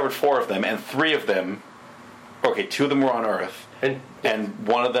now discovered 4 of them, and 3 of them. Okay, 2 of them were on Earth, and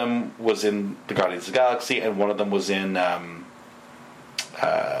one of them was in the Guardians of the Galaxy, and one of them was in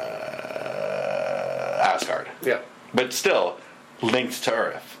Asgard. Yeah. But still, linked to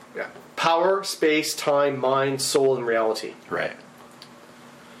Earth. Yeah. Power, space, time, mind, soul, and reality. Right.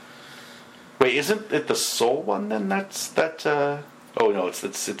 Wait, isn't it the soul one then? That's. Oh no,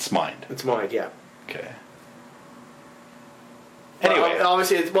 it's mind. It's mind. Yeah. Okay. Anyway,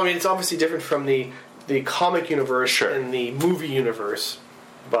 Obviously, it's obviously different from the comic universe and the movie universe,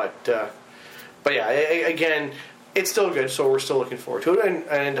 but yeah, again, it's still good, so we're still looking forward to it.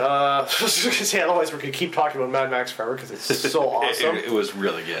 And otherwise we're going to keep talking about Mad Max forever because it's so awesome. It was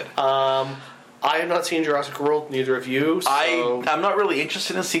really good. I have not seen Jurassic World, neither of you. So. I'm not really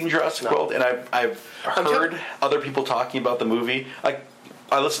interested in seeing Jurassic World, and I've heard other people talking about the movie.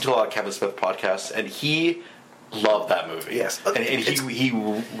 I listen to a lot of Kevin Smith podcasts, and he loved that movie. Yes, and he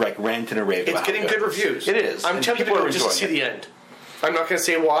like ranted and raved about it. It's getting good reviews. It is. I'm tempted to go just to see the end. I'm not going to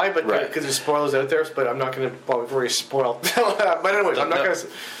say why, but because there's spoilers out there. But I'm not going to. Well, we've already spoiled. But anyways, I'm not going to.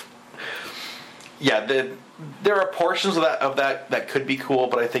 Yeah, there are portions of that could be cool,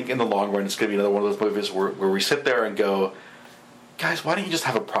 but I think in the long run, it's going to be another one of those movies where we sit there and go, guys, why don't you just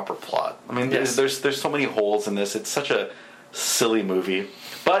have a proper plot? I mean, there's so many holes in this. It's such a silly movie.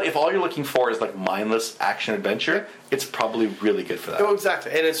 But if all you're looking for is like mindless action adventure, it's probably really good for that. Oh,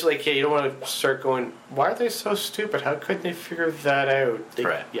 exactly. And it's like, you don't want to start going, why are they so stupid? How couldn't they figure that out?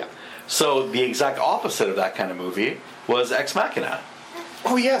 Right. Yeah. So the exact opposite of that kind of movie was Ex Machina.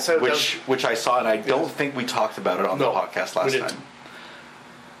 Oh, yes. Which I saw, and I don't think we talked about it on the podcast last time.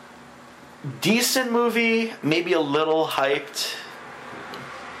 Decent movie, maybe a little hyped.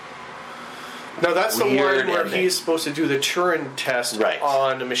 Now, that's the one where he's supposed to do the Turing test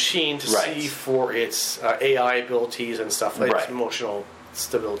on a machine to see for its AI abilities and stuff, like its emotional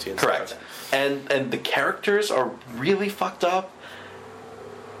stability and stuff like that. And the characters are really fucked up.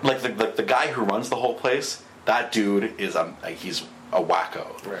 Like the guy who runs the whole place, that dude is he's a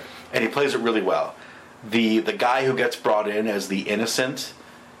wacko. Right. And he plays it really well. The guy who gets brought in as the innocent,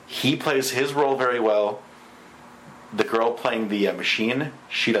 he plays his role very well. The girl playing the machine,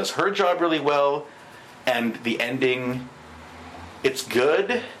 she does her job really well, and the ending, it's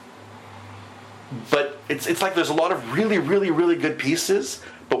good, but it's like there's a lot of really, really, really good pieces,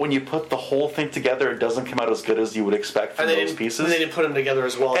 but when you put the whole thing together, it doesn't come out as good as you would expect from those pieces. And they didn't put them together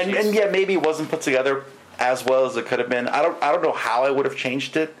as well. And yeah, maybe it wasn't put together as well as it could have been. I don't know how I would have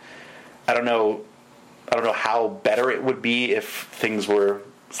changed it. I don't know how better it would be if things were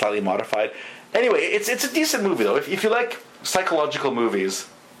slightly modified. Anyway, it's a decent movie though. If you like psychological movies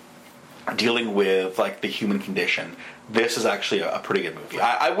dealing with like the human condition, this is actually a pretty good movie.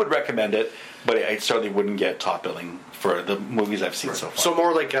 I would recommend it, but I certainly wouldn't get top billing for the movies I've seen so far. So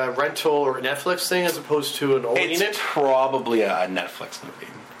more like a rental or a Netflix thing as opposed to an owning it? It's probably a Netflix movie,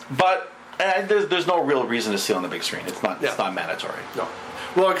 but there's no real reason to see it on the big screen. It's not mandatory. No.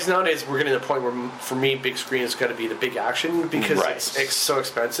 Well, because nowadays we're getting to the point where, for me, big screen has got to be the big action because it's so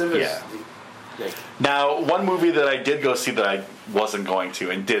expensive. Yeah. Now, one movie that I did go see that I wasn't going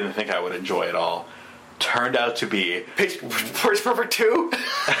to and didn't think I would enjoy at all turned out to be Pitch Perfect 2.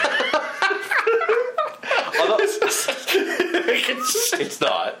 Although it's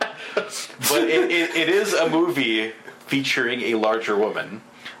not, but it is a movie featuring a larger woman.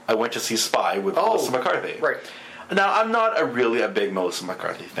 I went to see Spy with Melissa McCarthy. Right. Now, I'm not really a big Melissa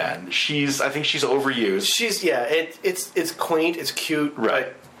McCarthy fan. I think she's overused. It's quaint, it's cute,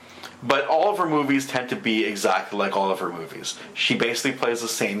 right? But all of her movies tend to be exactly like all of her movies. She basically plays the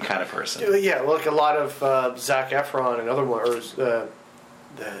same kind of person. Yeah, like a lot of Zac Efron, another one, or is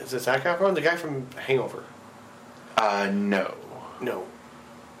it Zac Efron, the guy from Hangover? No.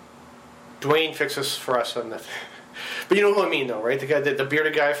 Dwayne fixes for us on that. But you know who I mean, though, right? The guy, the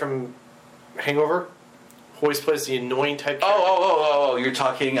bearded guy from Hangover, who always plays the annoying type. Oh! You're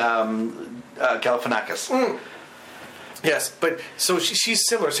talking Galifianakis. Mm. Yes, but so she's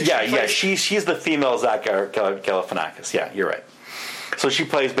similar. So she's the female Zach Galifianakis. Yeah, you're right. So she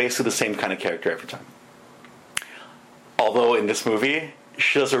plays basically the same kind of character every time. Although in this movie,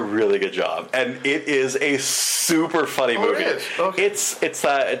 she does a really good job, and it is a super funny movie. It is. Okay.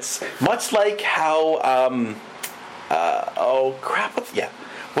 It's much like how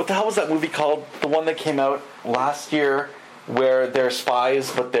what the hell was that movie called? The one that came out last year, where they're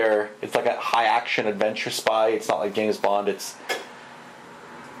spies, but it's like a high action adventure spy. It's not like James Bond. It's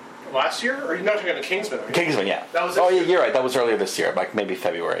last year, or you're not talking about Kingsman? Kingsman, yeah. That was you're right. That was earlier this year, like maybe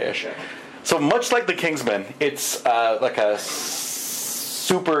February-ish. Okay. So much like the Kingsman, it's like a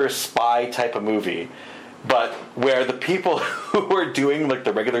super spy type of movie, but where the people who are doing like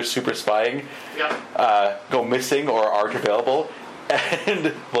the regular super spying go missing or aren't available.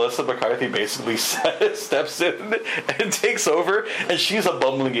 And Melissa McCarthy basically steps in and takes over, and she's a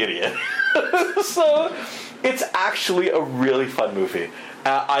bumbling idiot. So it's actually a really fun movie.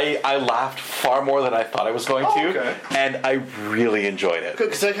 I laughed far more than I thought I was going to, and I really enjoyed it.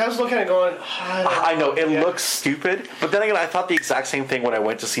 Because I was looking at it going, I know, it looks stupid, but then again, I thought the exact same thing when I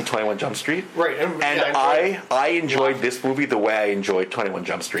went to see 21 Jump Street. Right. And I enjoyed this movie the way I enjoyed 21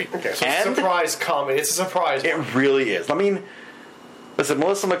 Jump Street. Okay, so it's a surprise comedy. It's a surprise. It really is. I mean, listen,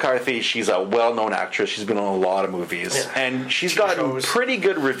 Melissa McCarthy, she's a well-known actress. She's been in a lot of movies. And she's gotten pretty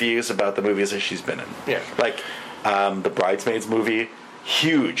good reviews about the movies that she's been in. Yeah. Like, the Bridesmaids movie,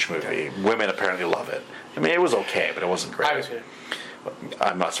 huge movie. Yeah. Women apparently love it. I mean, it was okay, but it wasn't great. I haven't seen it.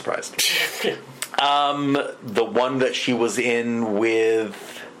 I'm not surprised. The one that she was in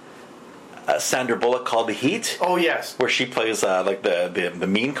with Sandra Bullock called The Heat. Oh, yes. Where she plays like the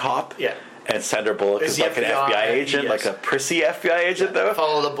mean cop. Yeah. And Sandra Bullock is like an FBI agent, like a prissy FBI agent, though.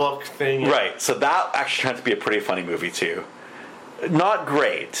 Follow the book thing. Yeah. Right. So that actually turned out to be a pretty funny movie, too. Not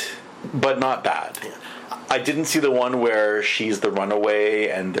great, but not bad. Yeah. I didn't see the one where she's the runaway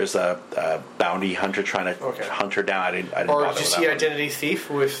and there's a bounty hunter trying to hunt her down. I didn't or bother did you with see that Identity Thief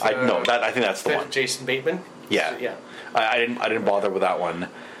with? No, I think that's the one. Jason Bateman. Yeah, yeah. I didn't bother with that one.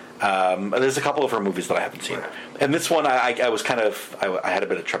 There's a couple of her movies that I haven't seen, and this one I was kind of I had a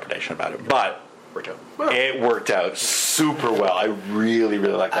bit of trepidation about it, but it worked out super well. I really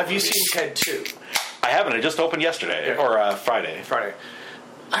like that. Have you seen Ted 2? I haven't. It just opened yesterday or Friday.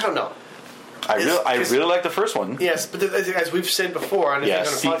 I don't know. I really like the first one. Yes, but as we've said before on the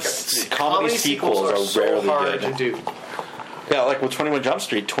podcast, comedy sequels are rarely hard to do. Yeah, like with 21 Jump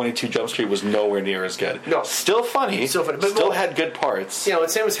Street, 22 Jump Street was nowhere near as good. No. Still funny. But still had good parts. You know,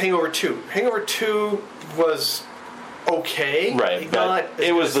 same as Hangover 2. Hangover 2 was okay. Right, but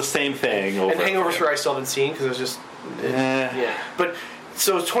it was the same thing over and Hangover 3 I still haven't seen because it was just... Yeah. But...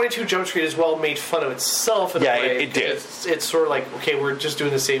 So 22 Jump Street as well made fun of itself in a way. It did. It's sort of like, okay, we're just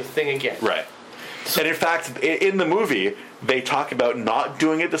doing the same thing again. Right. And in fact, in the movie, they talk about not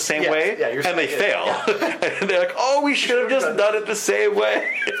doing it the same way, and they fail. Yeah. And they're like, oh, we should have just done it the same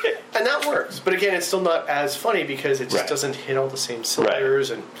way. And that works. But again, it's still not as funny because it just doesn't hit all the same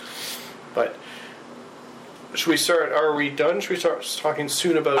cylinders. But should we start? Are we done? Should we start talking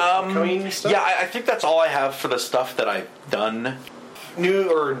soon about upcoming stuff? Yeah, I think that's all I have for the stuff that I've done.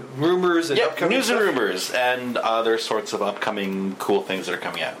 Rumors and upcoming news stuff? And rumors and other sorts of upcoming cool things that are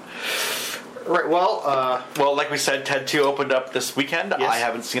coming out. Right. Well, like we said, Ted 2 opened up this weekend. Yes. I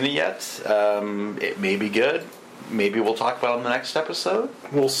haven't seen it yet. It may be good. Maybe we'll talk about it in the next episode.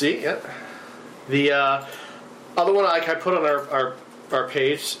 We'll see. Yeah. The other one I put on our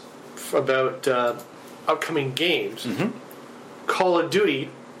page about upcoming games. Mm-hmm. Call of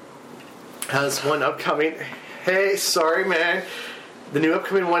Duty has one upcoming. Hey, sorry, man. The new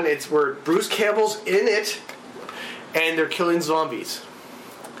upcoming one, it's where Bruce Campbell's in it, and they're killing zombies.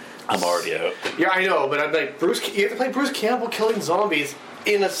 I'm already out. Yeah, I know, but I'm like, you have to play Bruce Campbell killing zombies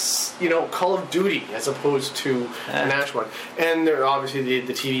in a Call of Duty as opposed to an actual one. And they're obviously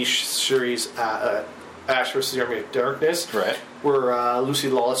the TV series Ash vs. the Army of Darkness, right? Where Lucy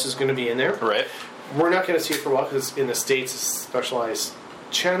Lawless is going to be in there, right? We're not going to see it for a while because in the States it's a specialized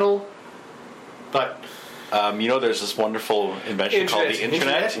channel, but. There's this wonderful invention called the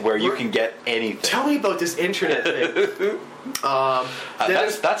Internet where you can get anything. Tell me about this Internet thing.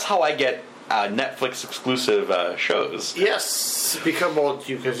 That's how I get Netflix exclusive shows. Yes,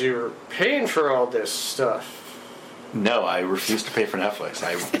 because you're paying for all this stuff. No, I refuse to pay for Netflix.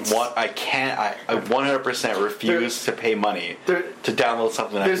 I 100% refuse to pay money to download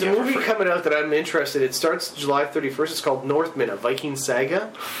something that I can get for free. There's a movie coming out that I'm interested in. It starts July 31st. It's called Northman, a Viking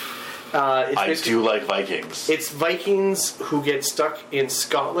saga. I do like Vikings. It's Vikings who get stuck in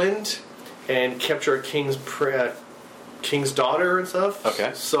Scotland and capture a king's daughter and stuff.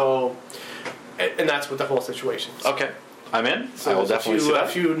 Okay. So, and that's what the whole situation is. Okay. I'm in. So I will definitely see that. A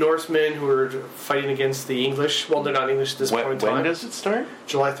few Norsemen who are fighting against the English. Well, they're not English at this point in time. When does it start?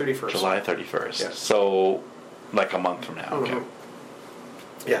 July 31st. July 31st. Yes. So, like a month from now. Okay.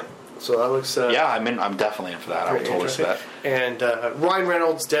 Mm-hmm. Yeah. So that looks... I'm definitely in for that. I will totally see that. And Ryan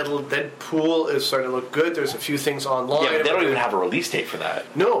Reynolds' Deadpool is starting to look good. There's a few things online. Yeah, but they don't even have a release date for that.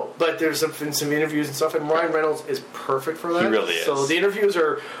 No, but there's been some interviews and stuff, and Ryan Reynolds is perfect for that. He really is. So the interviews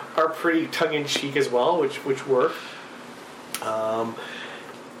are pretty tongue-in-cheek as well, which work.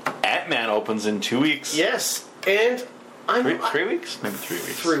 Ant-Man opens in 2 weeks. Yes, and I'm... 3 weeks? Maybe 3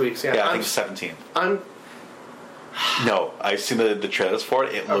 weeks. 3 weeks, yeah. Yeah, I think it's 17th. No, I've seen the trailers for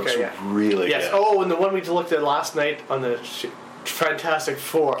it. It looks really good. Oh, and the one we looked at last night on the Fantastic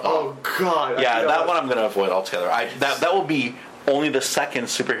Four. Oh God. Yeah, that one I'm going to avoid altogether. That will be only the second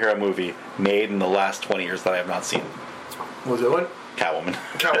superhero movie made in the last 20 years that I have not seen. Was it one? Catwoman.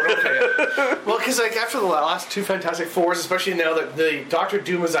 Okay. Well, because like after the last two Fantastic Fours, especially now that the Doctor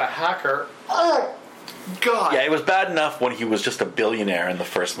Doom is a hacker. Oh God. Yeah, it was bad enough when he was just a billionaire in the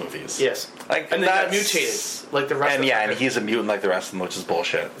first movies. Yes. Like, and then got mutated like the rest. And he's a mutant like the rest of them, which is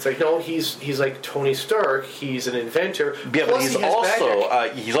bullshit. It's like no, he's like Tony Stark. He's an inventor. Yeah, but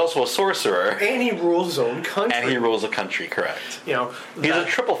he's also a sorcerer, and he rules his own country. And he rules a country, correct? You know, he's a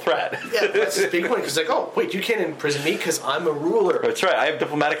triple threat. Yeah, that's a big one. Because like, oh wait, you can't imprison me because I'm a ruler. That's right. I have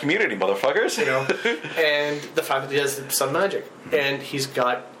diplomatic immunity, motherfuckers. You know, and the fact that he has sun magic, and he's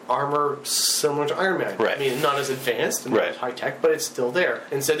got armor similar to Iron Man. Right. I mean, not as advanced and not as high tech, but it's still there.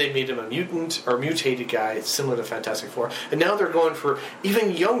 Instead, they made him a mutant or mutated guy. It's similar to Fantastic Four, and now they're going for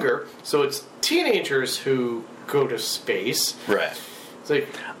even younger. So it's teenagers who go to space. Right. It's like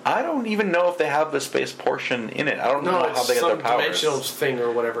I don't even know if they have the space portion in it. I don't know how they get their powers. Some dimensional thing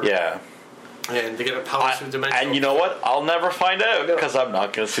or whatever. Yeah. And they get a power through dimensional. And you know what? I'll never find out because I'm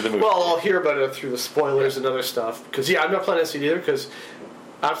not going to see the movie. Well, I'll hear about it through the spoilers and other stuff. Because I'm not planning to see it either. Because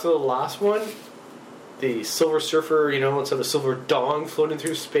after the last one, the Silver Surfer, instead of Silver Dong floating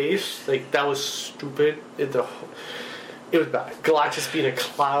through space, like that was stupid. It was bad. Galactus being a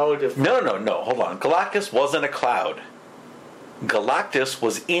cloud of... No. Hold on. Galactus wasn't a cloud. Galactus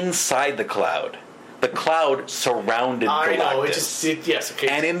was inside the cloud. The cloud surrounded Galactus. I know. Yes. Okay.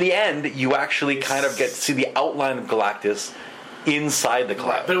 And in the end, you actually kind of get to see the outline of Galactus inside the cloud.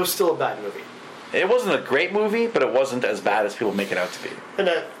 Right, but it was still a bad movie. It wasn't a great movie, but it wasn't as bad as people make it out to be. And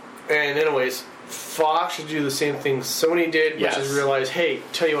anyways, Fox should do the same thing Sony did, which is realize, hey,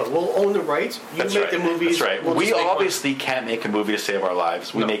 tell you what, we'll own the rights. You make the movies. That's right. We obviously can't make a movie to save our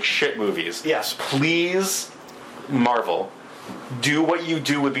lives. We make shit movies. Yes. Please, Marvel, do what you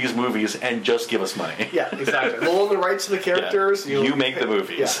do with these movies and just give us money. Yeah, exactly. We'll own the rights to the characters. Yeah. You make the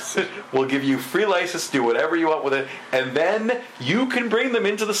movies. Yes. We'll give you free license to do whatever you want with it, and then you can bring them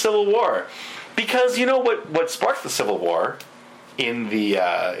into the Civil War. Because you know what sparked the Civil War in the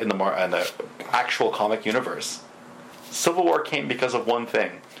actual comic universe? Civil War came because of one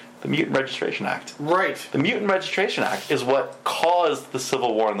thing: the Mutant Registration Act. Right. The Mutant Registration Act is what caused the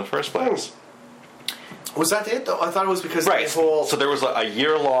Civil War in the first place. Was that it, though? I thought it was because So there was a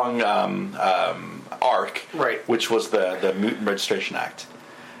year-long arc, which was the Mutant Registration Act.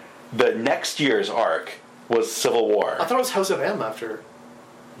 The next year's arc was Civil War. I thought it was House of M after.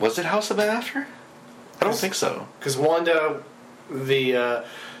 Was it House of M after? I don't think so. Because Wanda, the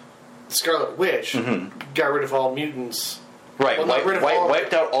Scarlet Witch, got rid of all mutants. Right,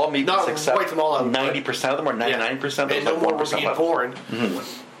 wiped out all mutants except wiped them all out, 90% of them or 99% of them. And no more were being born.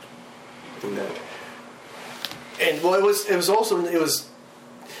 And well, it was also now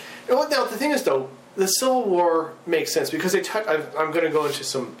the thing is though, the Civil War makes sense because they I'm going to go into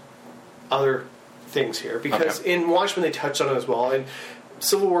some other things here because in Watchmen they touched on it as well, and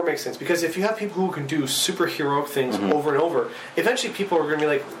Civil War makes sense because if you have people who can do superheroic things over and over, eventually people are going to be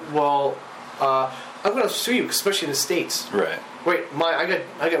like, well, I'm going to sue you, especially in the States. Right. Wait, I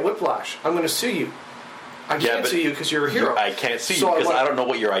got whiplash. I'm going to sue you. I can't sue you because you're a hero. I can't sue you because I don't know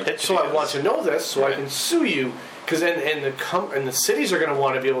what your identity is. So I want to know this so I can sue you. Because and the cities are going to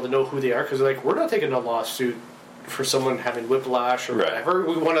want to be able to know who they are because they're like, we're not taking a lawsuit for someone having whiplash or whatever.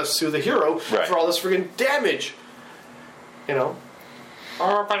 We want to sue the hero for all this friggin' damage.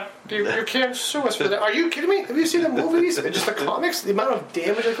 Oh, but you can't sue us for that. Are you kidding me? Have you seen the movies and just the comics? The amount of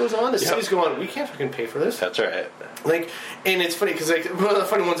damage that goes on. The city's going, we can't fucking pay for this. That's right. And it's funny because one of the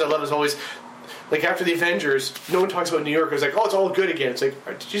funny ones I love is always. After the Avengers, no one talks about New York. It's like, oh, it's all good again. It's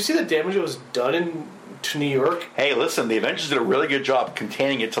like, did you see the damage that was done to New York? Hey, listen, the Avengers did a really good job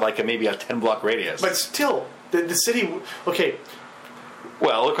containing it to maybe a 10-block radius. But still, the city. Okay.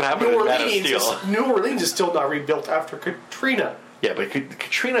 Well, look what happened in Man of Steel. New Orleans is still not rebuilt after Katrina. Yeah, but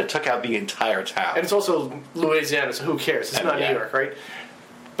Katrina took out the entire town. And it's also Louisiana, so who cares? It's not New York, right?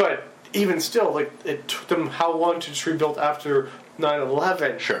 But even still, it took them how long to rebuild after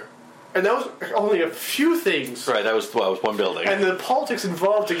 9/11? Sure. And that was only a few things. Right, that was one building. And the politics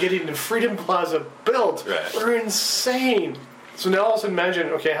involved to getting the Freedom Plaza built were insane. So now all of a sudden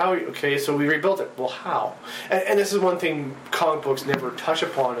imagine, so we rebuilt it. Well, how? And this is one thing comic books never touch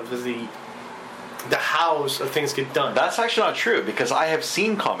upon is the hows of things get done. That's actually not true because I have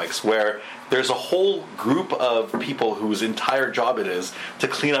seen comics where there's a whole group of people whose entire job it is to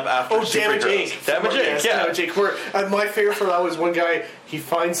clean up after Damage Inc. Damage Inc. Where my favorite for that was one guy, he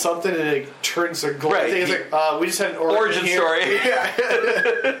finds something and it turns a glow. He's like, we just had an origin story. Yeah.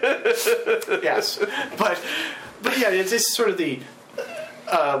 Yes. But yeah, it's just sort of the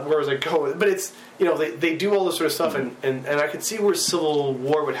where was I going? But it's, they do all this sort of stuff, and I can see where civil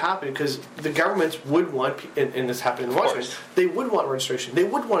war would happen, because the governments would want, and this happened in Washington, they would want registration. They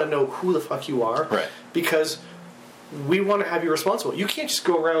would want to know who the fuck you are, right? Because we want to have you responsible. You can't just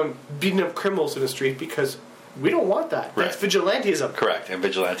go around beating up criminals in the street, because we don't want that. Right. That's vigilantism. Correct, and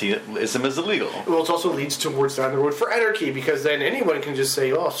vigilantism is illegal. Well, it also leads towards down the road for anarchy, because then anyone can just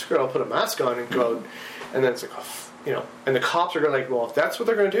say, "Oh, screw it, I'll put a mask on and go out," and then it's like, and the cops are going like, well, if that's what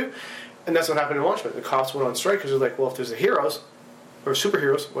they're going to do, and that's what happened in Watchmen. The cops went on strike because they're like, well, if there's the heroes or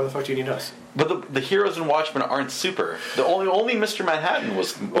superheroes, why the fuck do you need us? But the heroes in Watchmen aren't super. The only Mr. Manhattan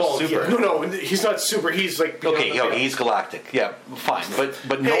was super. Yeah, no, he's not super. He's like he's galactic. Yeah, fine.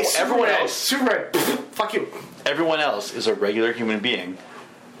 But no, everyone else, Superman, fuck you. Everyone else is a regular human being.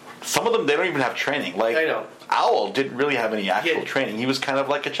 Some of them, they don't even have training. Like, I know. Owl didn't really have any actual training. He was kind of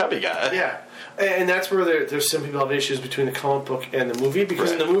like a chubby guy. Yeah. And that's where there's some people have issues between the comic book and the movie,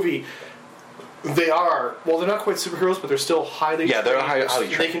 because in the movie, they're not quite superheroes, but they're still highly trained. They're highly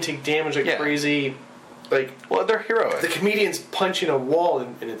trained. They can take damage like crazy. Like, well, they're heroic. The comedians punch in a wall,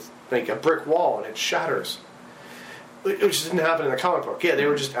 and it's like a brick wall, and it shatters. Which didn't happen in the comic book. Yeah, they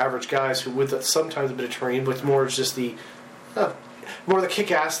were just average guys who, with sometimes a bit of training, but more just more the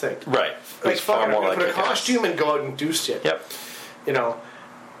kick-ass thing. Right. Like, fuck, I'm going to put a costume and go out and do shit. Yep.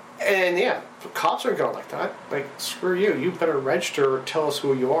 And yeah, cops aren't going like that. Like, screw you. You better register or tell us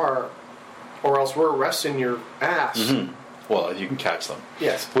who you are, or else we're arresting your ass. Mm-hmm. Well, you can catch them.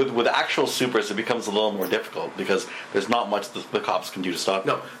 Yes. With actual supers, it becomes a little more difficult, because there's not much the cops can do to stop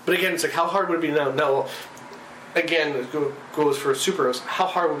you. No. But again, it's like, how hard would it be now? No. Again, it goes for superheroes. How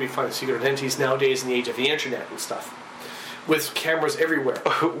hard would it be to find secret identities nowadays in the age of the internet and stuff? With cameras everywhere.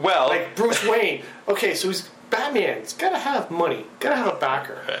 Well, like Bruce Wayne. Okay, so he's Batman. He's got to have money. Got to have a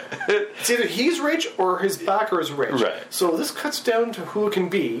backer. It's either he's rich or his backer is rich. Right. So this cuts down to who it can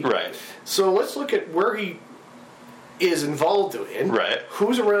be. Right. So let's look at where he is involved in. Right.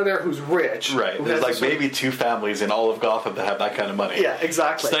 Who's around there who's rich. Right. There's like maybe 2 families in all of Gotham that have that kind of money. Yeah,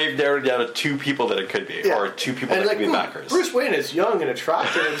 exactly. So they've narrowed down to 2 people that it could be, or 2 people that could be backers. Bruce Wayne is young and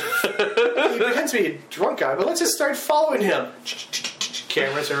attractive. He pretends to be a drunk guy, but let's just start following him.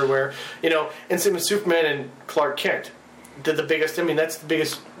 Cameras everywhere. And same with Superman and Clark Kent. That's the biggest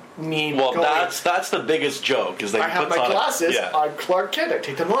meme. Well, that's the biggest joke. Is that I have my glasses. I'm Clark Kent. I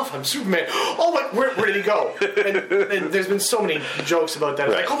take them off. I'm Superman. Oh, but where did he go? and there's been so many jokes about that.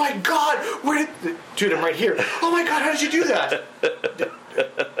 Right. Like, oh my God, where did... Dude, I'm right here. Oh my God, how did you do that?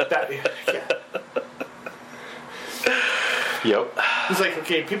 Yeah. Yep. It's like,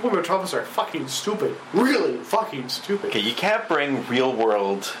 okay, people in Metropolis are fucking stupid. Really fucking stupid. Okay, you can't bring real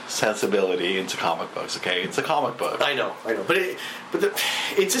world sensibility into comic books, okay? It's a comic book. I know. But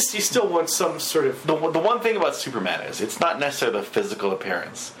it's just, you still want some sort of... The one thing about Superman is, it's not necessarily the physical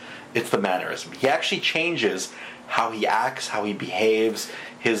appearance. It's the mannerism. He actually changes how he acts, how he behaves,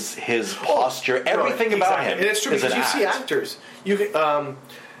 his posture, everything about him. And it's true, because you see actors.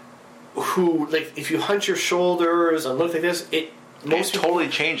 Who, like, if you hunch your shoulders and look like this, it totally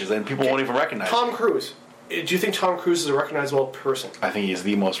changes, and people won't even recognize Tom him. Cruise. Do you think Tom Cruise is a recognizable person? I think he's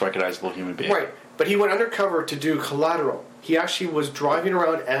the most recognizable human being. Right, but he went undercover to do Collateral. He actually was driving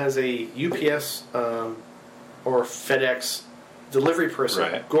around as a UPS or FedEx delivery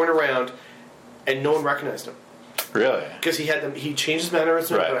person, going around, and no one recognized him. Really? Because he changed his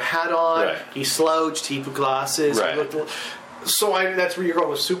mannerism, put a hat on, he slouched, he put glasses, he looked... So that's where you're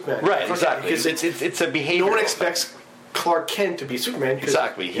going with Superman. Right, exactly. Because it's a behavior. No one expects Clark Kent to be Superman.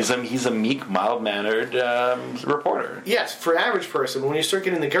 Exactly. He's a meek, mild-mannered reporter. Yes, for an average person, when you start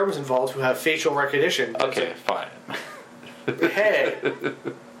getting the governments involved who have facial recognition... Okay, fine. Hey,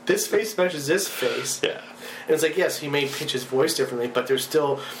 this face matches this face. Yeah. And it's like, yes, he may pitch his voice differently, but there's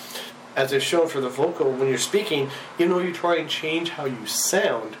still... As it's shown for the vocal, when you're speaking, you try and change how you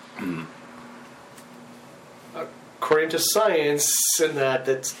sound... Mm. According to science, and that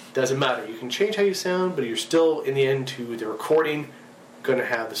doesn't matter. You can change how you sound, but you're still, in the end, to the recording, going to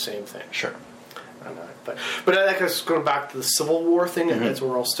have the same thing. Sure. But that goes going back to the Civil War thing, and that's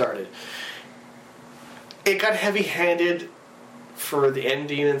where it all started. It got heavy-handed for the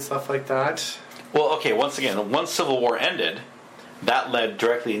ending and stuff like that. Well, okay, once again, once Civil War ended, that led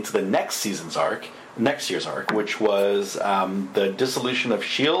directly into the next year's arc, which was the dissolution of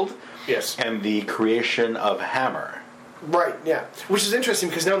S.H.I.E.L.D., yes, and the creation of Hammer. Right, yeah. Which is interesting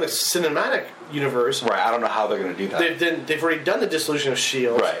because now in the cinematic universe... Right, I don't know how they're going to do that. They've already done the dissolution of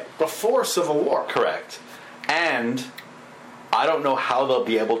S.H.I.E.L.D. Right. Before Civil War. Correct. And I don't know how they'll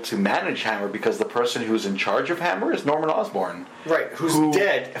be able to manage Hammer because the person who's in charge of Hammer is Norman Osborn. Right, who's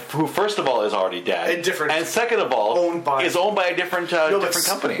dead. Who, first of all, is already dead. And second of all, is owned by a different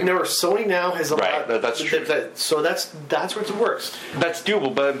company. Remember, Sony now has a lot. Right, that's true. So that's where it works. That's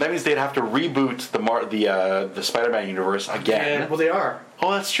doable, but that means they'd have to reboot the Spider-Man universe again. Well, they are.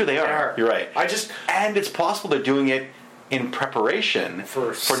 Oh, that's true. They are. You're right. And it's possible they're doing it in preparation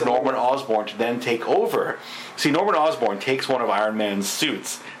for Norman Osborn to then take over. See, Norman Osborn takes one of Iron Man's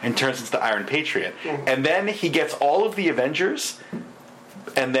suits and turns into the Iron Patriot. Mm-hmm. And then he gets all of the Avengers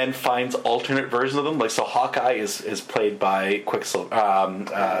and then finds alternate versions of them. Like, so Hawkeye is played by Quicksilver.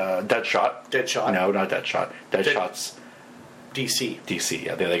 Deadshot. Deadshot. No, not Deadshot. Deadshot's... DC,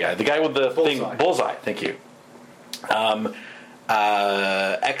 yeah, the other guy. The guy with the Bullseye, thank you.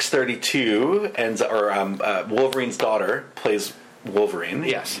 X-32 Wolverine's daughter plays Wolverine.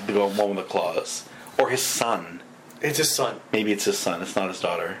 Yes. The one with the claws. Or his son. It's his son. Maybe it's his son. It's not his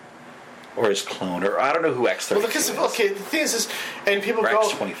daughter. Or his clone. Or I don't know who X-32 is. Okay, the thing is, and people go...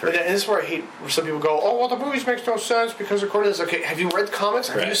 X-23. And this is where I hate... Some people go, oh, well, the movies makes no sense because according to this... Okay, have you read the comics?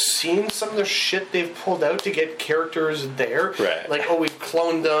 Have you seen some of the shit they've pulled out to get characters there? Right. Like, oh, we've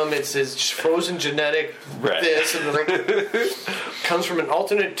cloned them. It's frozen genetic this. And comes from an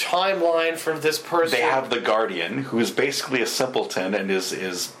alternate timeline for this person. They have the Guardian, who is basically a simpleton and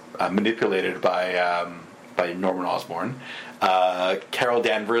is manipulated by Norman Osborn. Carol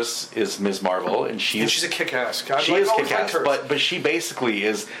Danvers is Ms. Marvel, and she's a kick-ass. She is kick-ass, but she basically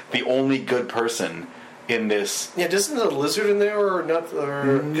is the only good person in this. Yeah, doesn't the Lizard in there or not?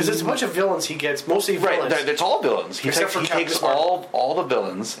 Because it's a bunch of villains he gets, mostly villains. Right, it's all villains. He takes all the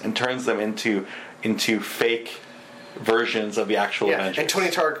villains and turns them into fake versions of the actual Avengers. And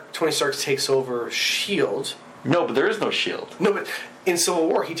Tony Stark takes over S.H.I.E.L.D. No, but there is no S.H.I.E.L.D. No, but in Civil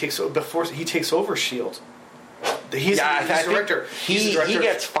War he takes over S.H.I.E.L.D. He's the director. He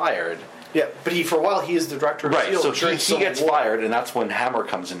gets fired. Yeah, but for a while he is the director of S.H.I.E.L.D. Right, so he gets fired, and that's when Hammer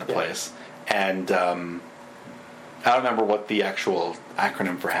comes into place. And I don't remember what the actual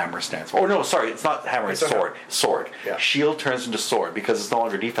acronym for Hammer stands for. Oh, no, sorry, it's not Hammer, it's Sword. Sword. Yeah. S.H.I.E.L.D. turns into Sword because it's no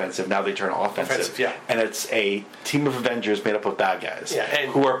longer defensive, now they turn offensive. And it's a team of Avengers made up of bad guys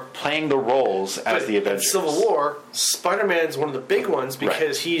who are playing the roles as the Avengers. In Civil War, Spider-Man's one of the big ones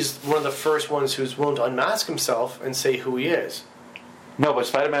because he's one of the first ones who's willing to unmask himself and say who he is. No, but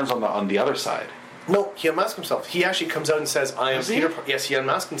Spider-Man's on the other side. No, he unmasks himself. He actually comes out and says, I am Peter Parker. Yes, he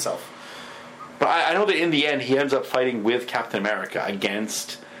unmasked himself. But I know that in the end he ends up fighting with Captain America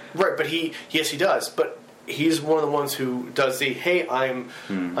against... Right, but he does. But he's one of the ones who does the, hey, I'm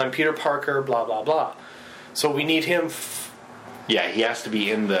Peter Parker, blah, blah, blah. So we need him... Yeah, he has to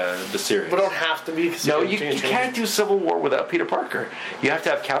be in the series. But don't have to be... No, you can't do Civil War without Peter Parker. You have to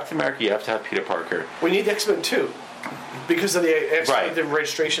have Captain America, you have to have Peter Parker. We need X-Men too. Because of the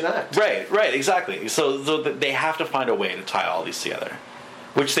Registration Act. Right, exactly. So they have to find a way to tie all these together.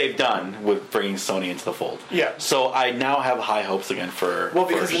 Which they've done with bringing Sony into the fold. Yeah. So I now have high hopes again for... Well,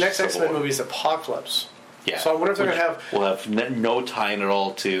 because the next X-Men movie is Apocalypse. Yeah. So I wonder if they're going to have... We'll have no tie-in at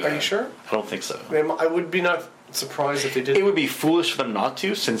all to... Are you sure? I don't think so. I would be not surprised if they did. It would be foolish for them not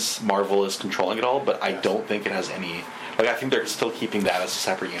to, since Marvel is controlling it all, but I don't think it has any... Like, I think they're still keeping that as a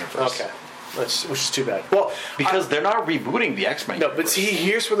separate universe. Okay. Which is too bad. Well, because they're not rebooting the X-Men universe. No, but see,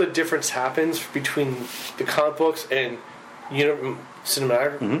 here's where the difference happens between the comic books and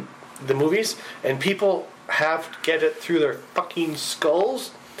cinematic... the movies, and people have to get it through their fucking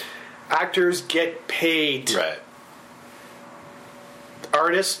skulls. Actors get paid. Right.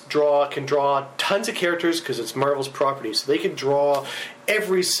 Artists can draw tons of characters because it's Marvel's property, so they can draw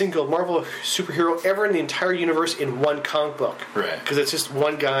every single Marvel superhero ever in the entire universe in one comic book. Right. Because it's just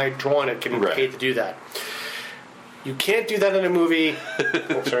one guy drawing it, getting paid to do that. You can't do that in a movie.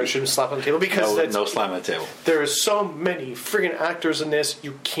 Sorry, I shouldn't slap on the table because no slam on the table. There are so many friggin' actors in this.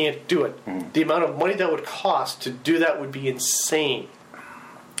 You can't do it. The amount of money that would cost to do that would be insane.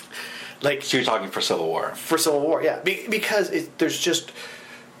 Like, so you're talking for Civil War? For Civil War, yeah. Because there's just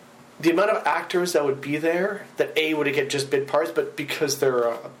the amount of actors that would be there that would get just bit parts, but because they're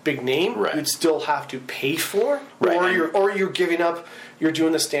a big name, you'd still have to pay for. Right. Or you're giving up. You're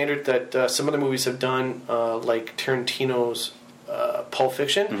doing the standard that some other movies have done, like Tarantino's Pulp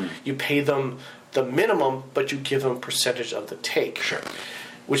Fiction. You pay them the minimum, but you give them a percentage of the take. Sure.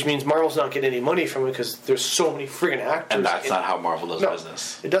 Which means Marvel's not getting any money from it because there's so many friggin' actors. And that's not how Marvel does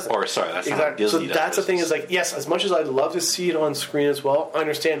business. It doesn't. Or, sorry, that's not how Disney does that's business. The thing is, like, yes, as much as I'd love to see it on screen as well, I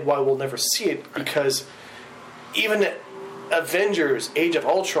understand why we'll never see it because even Avengers, Age of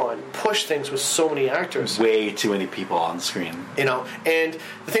Ultron, push things with so many actors. Way too many people on screen. And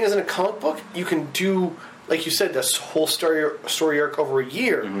the thing is, in a comic book, you can do... like you said, this whole story arc over a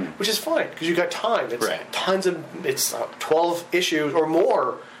year, which is fine because you got time. It's tons of 12 issues or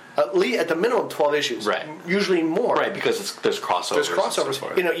more. At least, at the minimum, 12 issues. Right. Usually more. Right, because there's crossovers. There's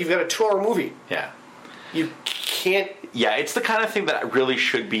crossovers. You know, you've got a 2-hour movie. Yeah. You can't... Yeah, it's the kind of thing that really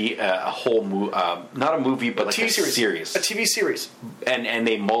should be a whole movie, not a movie, but like a series. A TV series. And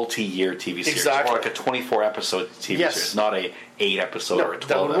a multi-year TV series. Exactly. Or like a 24-episode TV series, not a 8-episode or a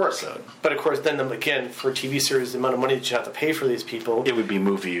 12-episode. But of course, then again, for a TV series, the amount of money that you have to pay for these people... It would be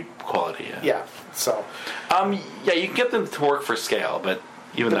movie quality, Yeah, so... Yeah, you can get them to work for scale, but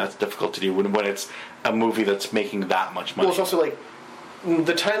even that's difficult to do when it's a movie that's making that much money. Well, it's also like...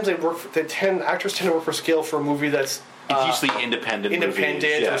 The times actors tend to work for scale for a movie that's... It's usually independent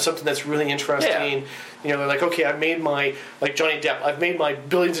movies, or something that's really interesting. Yeah. You know, they're like, okay, I've made my, like Johnny Depp, I've made my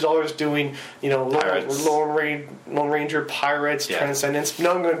billions of dollars doing, you know, Lone Ranger, Pirates, Transcendence.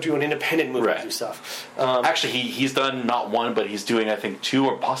 Now I'm going to do an independent movie and do stuff. Actually, he's done not one, but he's doing, I think, 2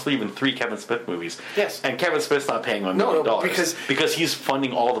 or possibly even 3 Kevin Smith movies. Yes. And Kevin Smith's not paying him $1 million because he's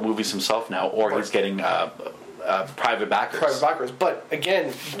funding all the movies himself now, or he's getting... private backers. But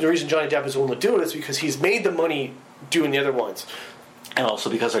again, the reason Johnny Depp is willing to do it is because he's made the money doing the other ones. And also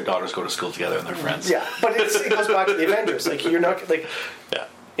because their daughters go to school together and they're friends. Yeah, but it goes back to the Avengers. Like, you're not, like... Yeah.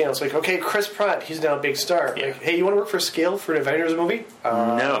 You know, it's like, okay, Chris Pratt, he's now a big star. Yeah. Like, hey, you want to work for scale for an Avengers movie?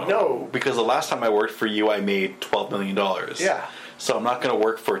 No. Because the last time I worked for you, I made $12 million. Yeah. So I'm not going to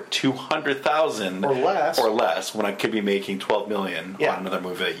work for $200,000 or less when I could be making $12 million on another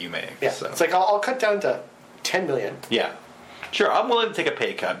movie that you make. Yeah. So. It's like, I'll cut down to $10 million. Yeah. Sure, I'm willing to take a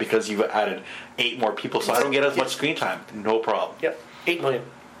pay cut because you've added 8 more people, so I don't get as much screen time. No problem. Yep, $8 million.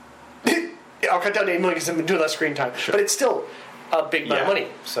 I'll cut down to $8 million because I'm doing less screen time. Sure. But it's still a big amount of money.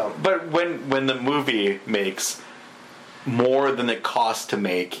 So, but when the movie makes more than it costs to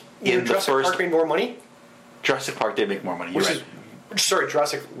make in the Jurassic Park made more money? Jurassic Park did make more money. You're right.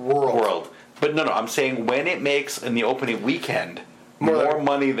 Jurassic World. But no, I'm saying when it makes in the opening weekend more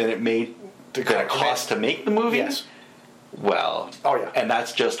money than it made than it cost to make the movie. Yes. Well, and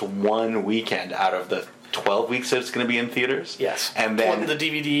that's just one weekend out of the 12 weeks that it's going to be in theaters. Yes, and then the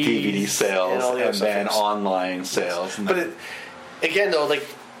DVD sales, and then online sales. But again, though, like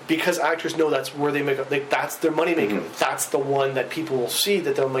because actors know that's where they make like that's their money maker. Mm-hmm. That's the one that people will see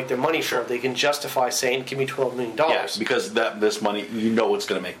that they'll make their money for. They can justify saying, "Give me $12 million." Yes, because this money, you know, it's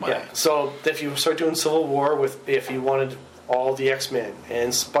going to make money. Yeah. So if you start doing Civil War if you wanted all the X-Men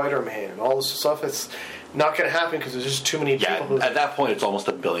and Spider-Man and all this stuff, it's not going to happen because there's just too many people. At that point, it's almost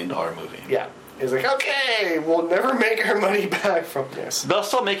 $1 billion movie. Yeah. It's like, okay, we'll never make our money back from this. They'll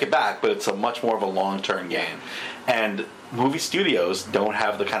still make it back, but it's a much more of a long-term game. And movie studios don't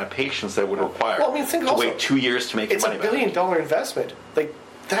have the kind of patience that would require to wait 2 years to make the money back. It's $1 billion investment. Like,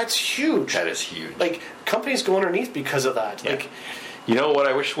 that's huge. That is huge. Like, companies go underneath because of that. Yeah. Like, you know what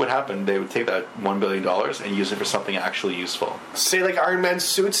I wish would happen? They would take that $1 billion and use it for something actually useful. Say like Iron Man's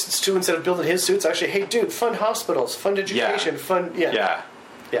suits, instead of building his suits, actually, hey, dude, fund hospitals, fund education, fund... Yeah.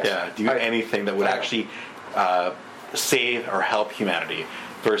 Yes. Yeah, do anything that would actually save or help humanity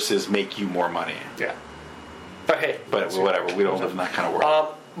versus make you more money. Yeah. But hey. But whatever, we don't live in that kind of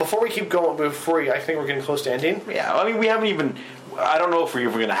world. Before we keep going, I think we're getting close to ending. Yeah, I mean, we haven't even... I don't know if we're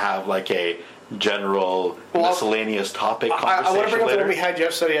ever going to have like a general miscellaneous topic conversation I want to bring later. up what we had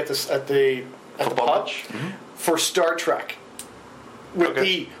yesterday at the pub for Star Trek.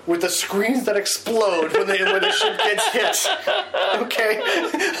 With the screens that explode when the ship gets hit. Okay?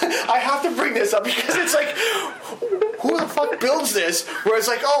 I have to bring this up because it's like, who the fuck builds this? Where it's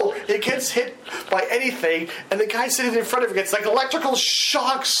like, oh, it gets hit by anything, and the guy sitting in front of it gets like electrical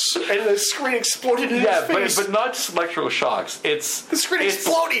shocks, and the screen exploded in his face. But not just electrical shocks. It's the screen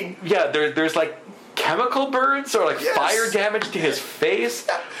exploding. Yeah, there's like chemical burns or like fire damage to his face.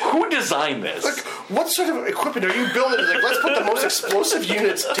 Who designed this? Like, what sort of equipment are you building? Like, let's put the most explosive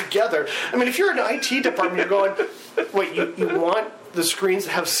units together. I mean, if you're an IT department, you're going, wait, you want the screens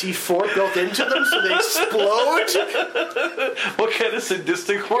to have C4 built into them so they explode? What kind of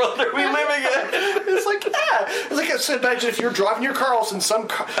sadistic world are we living in? It's like, It's like, so imagine if you're driving your car and some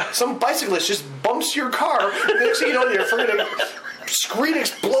bicyclist just bumps your car, and the next thing you know, your freaking screen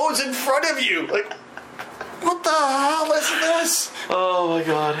explodes in front of you. Like, what the hell is this? Oh my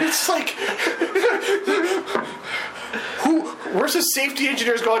god. It's like, where's the safety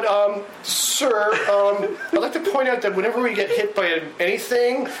engineers going, sir, I'd like to point out that whenever we get hit by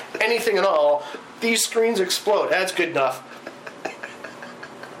anything at all, these screens explode. That's good enough.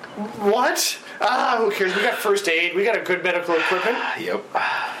 What? Who cares? We got first aid. We got a good medical equipment. Yep.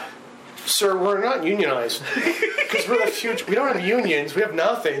 Sir, we're not unionized because we're the future. We don't have unions. We have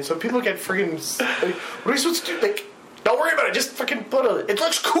nothing. So people get freaking. Like, what are we supposed to do? Like, don't worry about it. Just fucking put it. It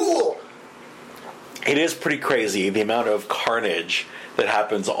looks cool. It is pretty crazy the amount of carnage that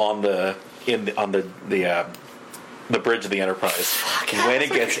happens on the bridge of the Enterprise when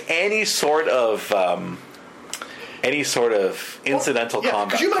it gets any sort of incidental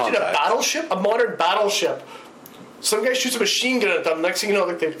combat. Could you imagine a battleship, a modern battleship? Some guy shoots a machine gun at them. Next thing you know,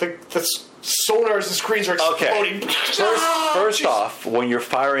 the sonars and screens are exploding. First off, when you're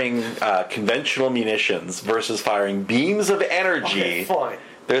firing conventional munitions versus firing beams of energy,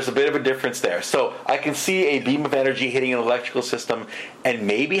 there's a bit of a difference there. So I can see a beam of energy hitting an electrical system and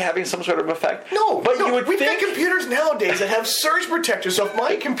maybe having some sort of effect. We've got computers nowadays that have surge protectors. So if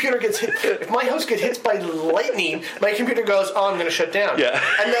my computer gets hit, if my house gets hit by lightning, my computer goes, "Oh, I'm going to shut down." Yeah,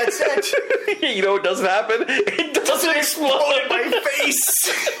 and that's it. You know what doesn't happen? It doesn't explode in my face.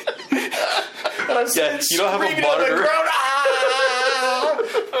 And I'm you don't have a monitor.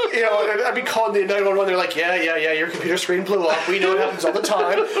 You know, I'd be calling the 911. They're like, yeah, your computer screen blew up. We know it happens all the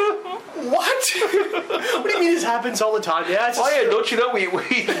time. What? What do you mean this happens all the time? Yeah, it's don't you know we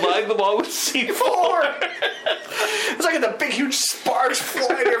line them all with C4? It's like the big, huge sparks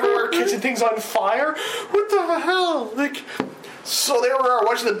flying everywhere, catching things on fire. What the hell? Like, so there we are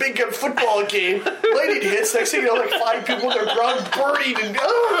watching the big football game. Lightning hits. Next thing you know, like 5 people on the ground buried and.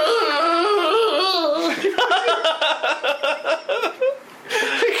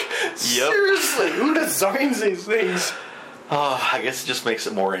 Seriously, who designs these things? I guess it just makes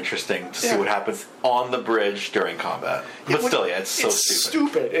it more interesting to see what happens on the bridge during combat. But still, it's so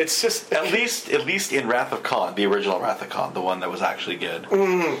stupid. It's just at least in Wrath of Khan, the original Wrath of Khan, the one that was actually good.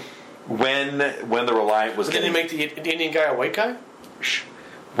 When the Reliant was getting, didn't they make the Indian guy a white guy?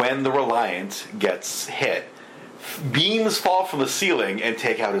 When the Reliant gets hit, beams fall from the ceiling and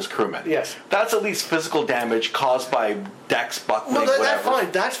take out his crewmen. Yes. That's at least physical damage caused by decks buckling. No, that's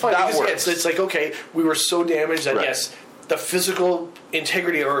fine. That's fine. That works. It's like, okay, we were so damaged that, yes, the physical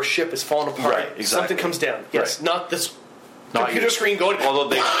integrity of our ship is falling apart. Right, exactly. Something comes down. Yes, not this computer screen going... Although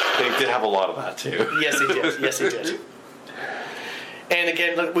they did have a lot of that, too. Yes, they did. Yes, they did. And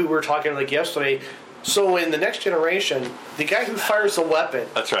again, like we were talking yesterday... So in the Next Generation, the guy who fires the weapon...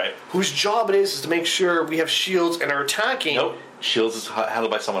 That's right. Whose job it is to make sure we have shields and are attacking... Nope. Shields is handled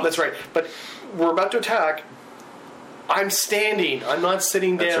by someone else. That's right. But we're about to attack. I'm standing. I'm not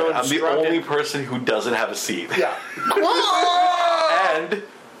sitting down. Right. I'm the only person who doesn't have a seat. Yeah. And...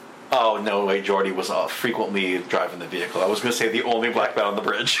 Oh, no, wait, Geordi was frequently driving the vehicle. I was going to say the only black man on the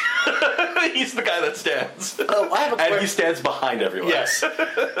bridge. He's the guy that stands. Oh, I have a question. And he stands behind everyone. Yes.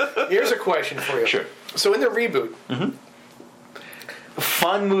 Here's a question for you. Sure. So in the reboot...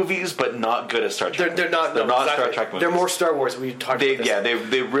 Fun movies, but not good as Star Trek. They're not Star Trek movies. They're more Star Wars. We talked about this. Yeah,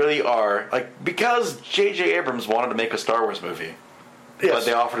 they really are. Like, because J.J. Abrams wanted to make a Star Wars movie, but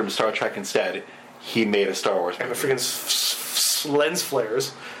they offered him Star Trek instead, he made a Star Wars movie. And the freaking lens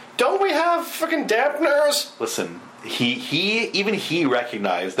flares. Don't we have fucking dampeners? Listen, he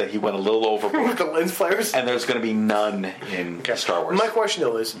recognized that he went a little overboard with the lens flares, and there's going to be none in Star Wars. My question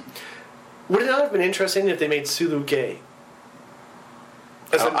though is, would it not have been interesting if they made Sulu gay?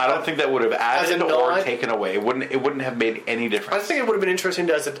 I don't think that would have added or taken away. It wouldn't have made any difference. I think it would have been interesting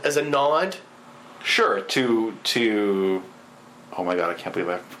as a nod. Sure, to oh my god, I can't believe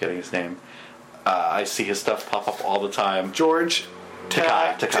I'm forgetting his name. I see his stuff pop up all the time. George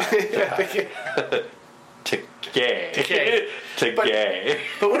Takei.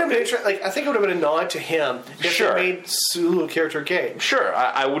 But would have been interesting. Like, I think it would have been a nod to him if they made Sulu character gay. Sure,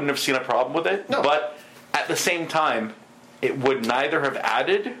 I wouldn't have seen a problem with it. No. But at the same time, it would neither have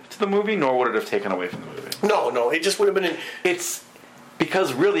added to the movie nor would it have taken away from the movie. No, it just would have been. It's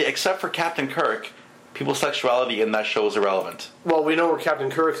because really, except for Captain Kirk, people's sexuality in that show is irrelevant. Well, we know where Captain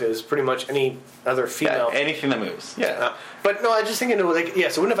Kirk is. Pretty much any other female. Yeah, anything that moves. Yeah. But no, I just think it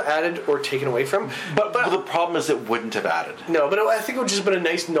wouldn't have added or taken away from. But the problem is it wouldn't have added. No, but I think it would just have been a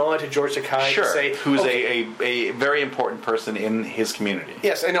nice nod to George Takei to say, who's a very important person in his community.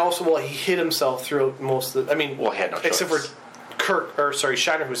 Yes, and also, he hid himself throughout most of the... I mean, he had no choice. Except for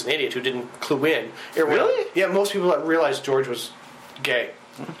Shatner, who's an idiot, who didn't clue in. Really? Yeah, most people realized George was gay.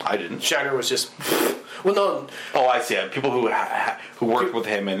 I didn't. Shatner was just... Well, no... Oh, I see. People who worked with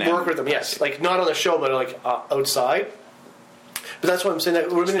him and... Worked with him, yes. Like, not on the show, but, outside. But that's what I'm saying. That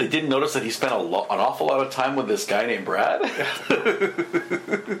they didn't notice that he spent an awful lot of time with this guy named Brad?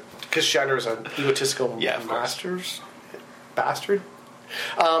 Because Shatner is an egotistical bastard. But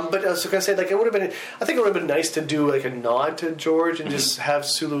I was going to say, it would have been... I think it would have been nice to do, a nod to George and just have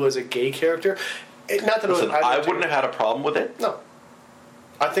Sulu as a gay character. Not that I wouldn't have had a problem with it. No.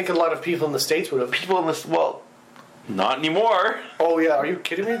 I think a lot of people in the States would have. People in this, well, not anymore. Oh, yeah, are you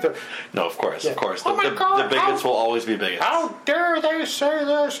kidding me? No, of course. The bigots will always be bigots. How dare they say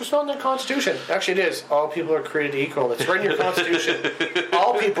this? It's not in the Constitution. Actually, it is. All people are created equal. It's right in your Constitution.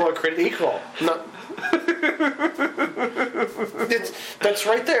 All people are created equal. That's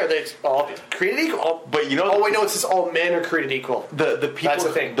right there. It's all created equal. But you know... Oh, wait, no, it says all men are created equal. The people, that's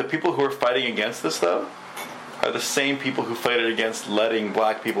the thing. The people who are fighting against this, though, are the same people who fight against letting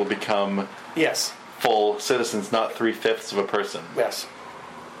black people become... Yes. Full citizens, not 3/5 of a person. Yes.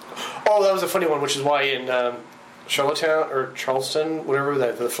 Oh, that was a funny one, which is why in Charlottetown or Charleston, whatever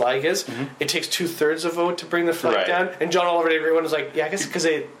the flag is, it takes 2/3 of a vote to bring the flag down. And John Oliver, everyone was like, yeah, I guess because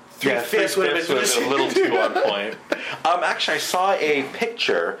 3/5 would have been a little too on point. Actually, I saw a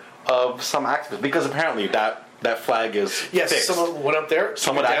picture of some activists because apparently that flag is fixed. Someone went up there.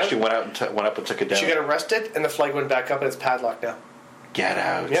 Someone actually went up and took it down. She got arrested, and the flag went back up, and it's padlocked now. Get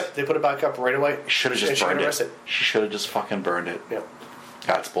out. Yep, they put it back up right away. Should have just burned it. She should have just fucking burned it. Yep.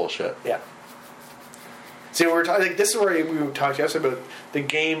 That's bullshit. Yeah. See, we're talking. Like, this is where we talked yesterday about the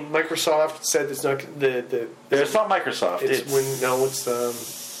game. Microsoft said it's not It's not Microsoft.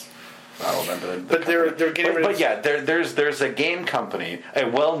 It's I don't remember. But they're getting rid of. But yeah, there's a game company, a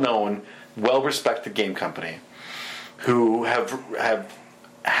well-known, well-respected game company, who have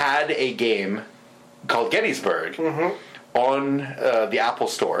had a game called Gettysburg. Mm-hmm. On the Apple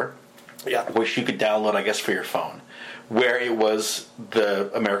Store, which you could download, I guess, for your phone, where it was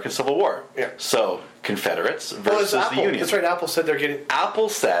the American Civil War. Yeah. So, Confederates versus the Union. That's right, Apple said they're getting... Apple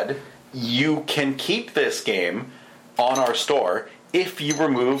said, you can keep this game on our store if you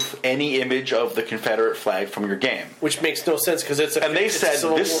remove any image of the Confederate flag from your game. Which makes no sense, because it's And they said,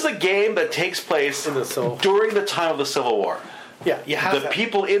 this is a game that takes place during the time of the Civil War. Yeah, you have the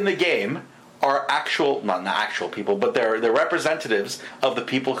people in the game... are not actual people, but they're representatives of the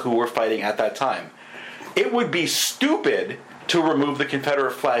people who were fighting at that time. It would be stupid to remove the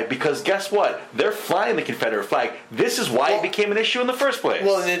Confederate flag because guess what? They're flying the Confederate flag. This is why it became an issue in the first place.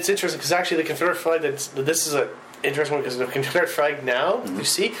 Well, and it's interesting because actually the Confederate flag, this is an interesting one because the Confederate flag now, you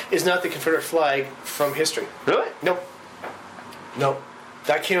see, is not the Confederate flag from history. Really? Nope.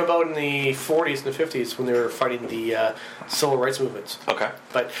 That came about in the 40s and the 50s when they were fighting the civil rights movements. Okay.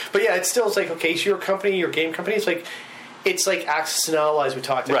 But yeah, it's like, okay, so your company, your game company, it's like Axis and Allies we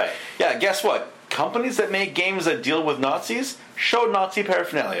talked about. Right. Yeah, guess what? Companies that make games that deal with Nazis show Nazi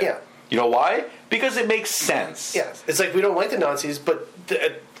paraphernalia. Yeah. You know why? Because it makes sense. Yeah. It's like we don't like the Nazis, but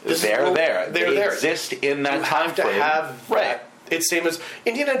they're there. They exist in that time frame. You have to have that. It's same as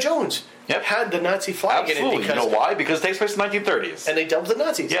Indiana Jones. Yep. Had the Nazi flag in it. Because, you know why? Because it takes place in the 1930s. And they dubbed the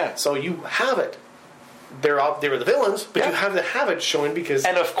Nazis. Yeah. So you have it. They were the villains, but you have to have it showing because...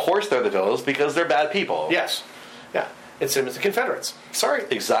 And of course they're the villains because they're bad people. Yes. Yeah. It's the same as the Confederates. Sorry.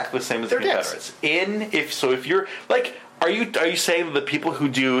 Exactly the same as the Confederates. If you're... Like, are you saying that the people who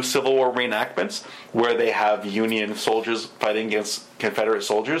do Civil War reenactments, where they have Union soldiers fighting against Confederate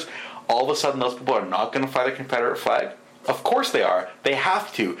soldiers, all of a sudden those people are not going to fight a Confederate flag? Of course they are. They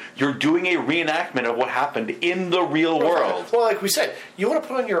have to. You're doing a reenactment of what happened in the real world. Well, like we said, you want to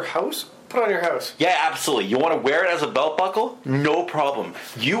put on your house? Put it on your house. Yeah, absolutely. You want to wear it as a belt buckle? No problem.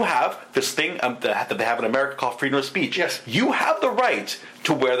 You have this thing that they have in America called freedom of speech. Yes. You have the right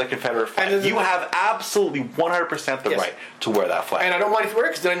to wear the Confederate flag. You have absolutely 100% the right to wear that flag. And I don't mind if you wear it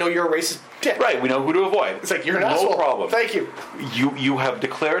because then I know you're a racist dick. Right, we know who to avoid. It's like, you're an asshole. No problem. Thank you. You have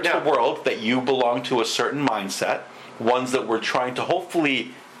declared to the world that you belong to a certain mindset, ones that we're trying to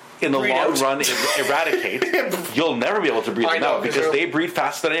hopefully, in the long run, eradicate. You'll never be able to breed them out because they breed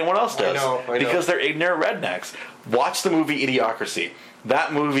faster than anyone else does. I know. Because they're ignorant rednecks. Watch the movie Idiocracy.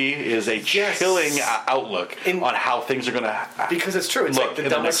 That movie is a chilling outlook on how things are going to because it's true. It's look like the in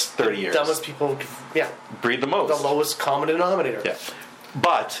dumbest, the next 30 years. Dumbest people, breed the most. The lowest common denominator. Yeah.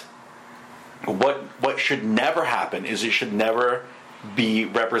 But what should never happen is it should never be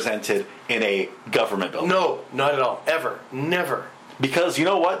represented in a government building. No, not at all. Ever. Never. Because you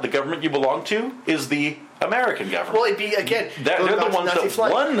know what? The government you belong to is the American government. Well, it'd be, again... They're the ones that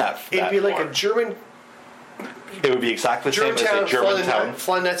won that It'd be like war. a German... It would be exactly the same as a Germantown.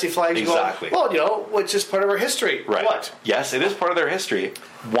 Flying Nazi flags. Exactly. Well, it's just part of our history. Right. What? Yes, it is part of their history.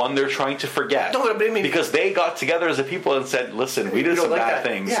 One they're trying to forget. No, but I mean... Because they got together as a people and said, listen, we did some bad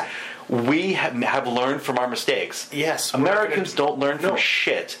things. Yeah. We have learned from our mistakes. Yes. Americans don't learn from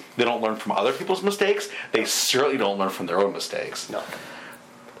shit. They don't learn from other people's mistakes. They certainly don't learn from their own mistakes. No.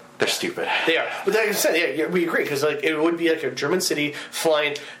 They're stupid. They are. But like I said, we agree, because it would be like a German city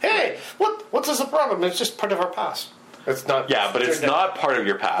flying, hey, what's the problem? It's just part of our past. It's not. Yeah, but it's not part of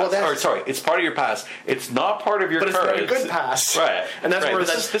your past. It's part of your past. It's not part of your current. But it's not a good past. Right. And that's where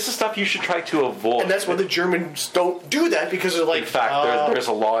this is stuff you should try to avoid. And that's why the Germans don't do that, because they're like... In fact, there's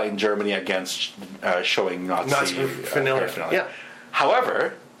a law in Germany against showing Nazi paraphernalia. Yeah.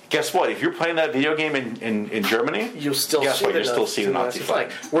 However, guess what? If you're playing that video game in Germany, you'll still see the Nazi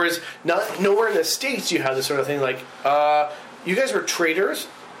flag. Whereas nowhere in the States you have this sort of thing like, you guys are traitors,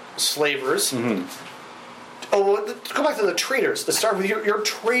 slavers. Mm-hmm. Oh, well, let's go back to the traitors. Let's start with you're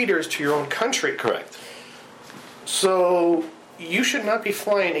traitors to your own country. Correct. So you should not be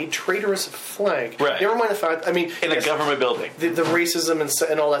flying a traitorous flag. Right. Never mind the fact, I mean... In a government building. The racism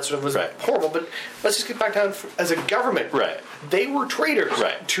and all that sort of was horrible, but let's just get back down as a government. Right. They were traitors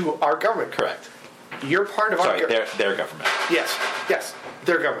to our government. Correct. You're part of our government. Their government. Yes.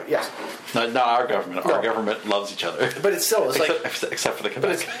 Their government, yes. Not our government. No. Our government loves each other. But it's still... Except for the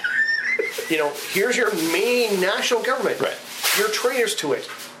Quebec. Here's your main national government. Right. You're traitors to it.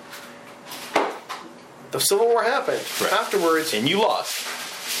 The Civil War happened. Right. Afterwards... And you lost.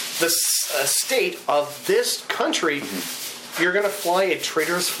 The state of this country... Mm-hmm. You're going to fly a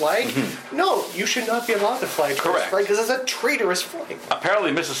traitorous flag? Mm-hmm. No, you should not be allowed to fly a traitorous flag because it's a traitorous flag.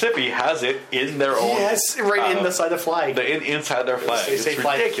 Apparently, Mississippi has it in their own... Yes, right inside the flag. Inside their flag. It's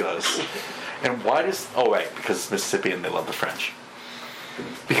ridiculous. And why does... Oh, right, because it's Mississippi and they love the French.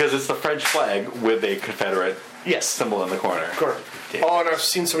 Because it's the French flag with a Confederate symbol in the corner. Oh, and I've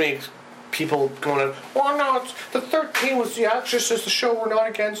seen so many people going, well, no, the 13 was the Axis just to show we're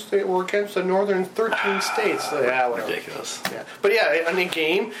against the northern 13 states. Yeah, whatever. Ridiculous. Yeah. But yeah, in a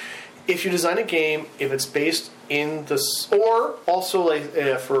game, if you design a game, if it's based in this, or also like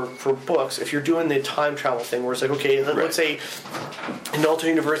for books, if you're doing the time travel thing, where it's like, okay, let's say in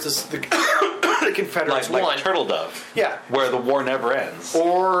alternate universe, the Confederates won. Like Turtle Dove. Yeah. Where the war never ends.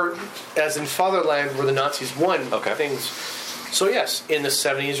 Or as in Fatherland, where the Nazis won things. So yes, in the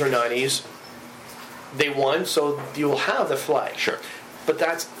 70s or 90s, they won, so you'll have the flag. Sure. But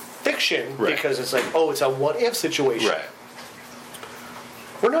that's fiction, because it's like, it's a what-if situation. Right.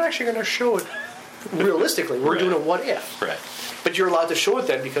 We're not actually going to show it realistically. We're doing a what-if. Right. But you're allowed to show it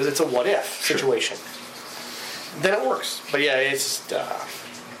then because it's a what-if situation. Then it works. But yeah, it's...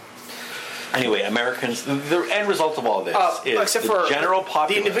 Anyway, Americans, the end result of all this is except the general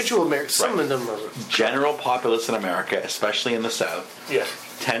populace. The individual Americans, some of them are... General populace in America, especially in the South, yes,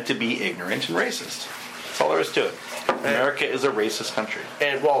 tend to be ignorant and racist. That's all there is to it. America is a racist country.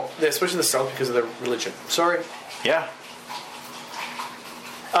 And, especially the South because of their religion. Sorry. Yeah.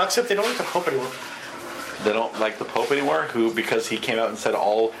 Except they don't like the Pope anymore. They don't like the Pope anymore? Because he came out and said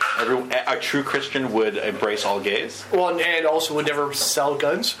a true Christian would embrace all gays? Well, and also would never sell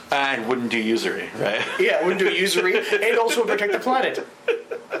guns. And wouldn't do usury, right? Yeah, wouldn't do usury, and also would protect the planet.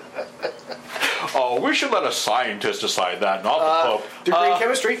 Oh, we should let a scientist decide that, not the Pope. Degree in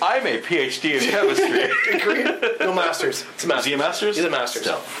chemistry? I'm a PhD in chemistry. Degree? No, master's. It's a master's. Is he a master's? He's a master's.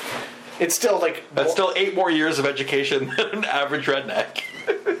 Still. It's still like... That's still 8 more years of education than an average redneck.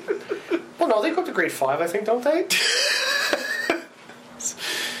 Well, no, they go up to grade 5, I think, don't they?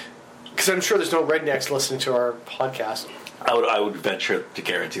 Because I'm sure there's no rednecks listening to our podcast. I would venture to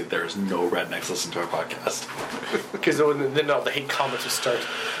guarantee that there's no rednecks listening to our podcast. Because then the hate comments would start.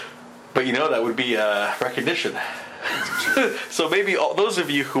 But that would be recognition. So maybe all those of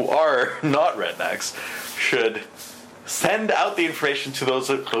you who are not rednecks should send out the information to those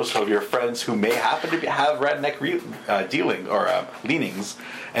of your friends who may happen to have redneck dealing or leanings,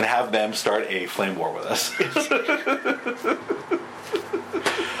 and have them start a flame war with us.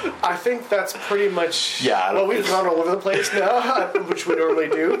 I think that's pretty much... Yeah. Well, we've gone all over the place now, which we normally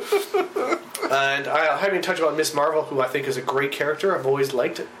do. And I haven't even touched about Miss Marvel, who I think is a great character. I've always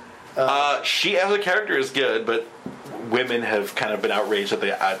liked it. She as a character is good, but women have kind of been outraged at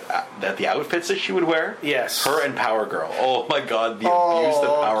the outfits that she would wear. Yes. Her and Power Girl. Oh my God, the abuse that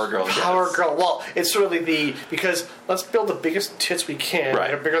Power Girl gets. Power Girl. Well, it's sort of like because let's build the biggest tits we can. Right.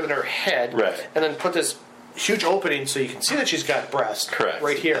 They're bigger than her head. Right. And then put this huge opening so you can see that she's got breasts. Correct.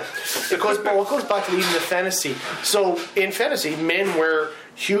 Right here. It goes back to even the fantasy. So in fantasy, men wear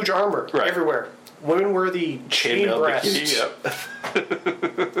huge armor everywhere. Women wear the chain breasts. Yep.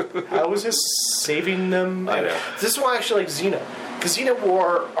 How is this saving them? I know. This is why I actually like Xena. Because Xena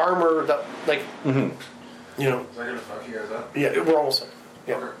wore armor that, like, Is that going to fuck you guys up? Yeah, we're almost done.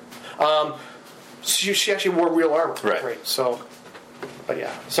 Yeah. Okay. She actually wore real armor. Right. So, but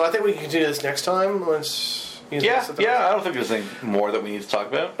yeah. So I think we can continue this next time. I don't think there's anything more that we need to talk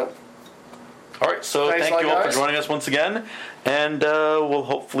about. Nope. All right, so thank you all for joining us once again, and we'll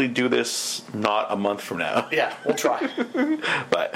hopefully do this not a month from now. Yeah, we'll try. Bye.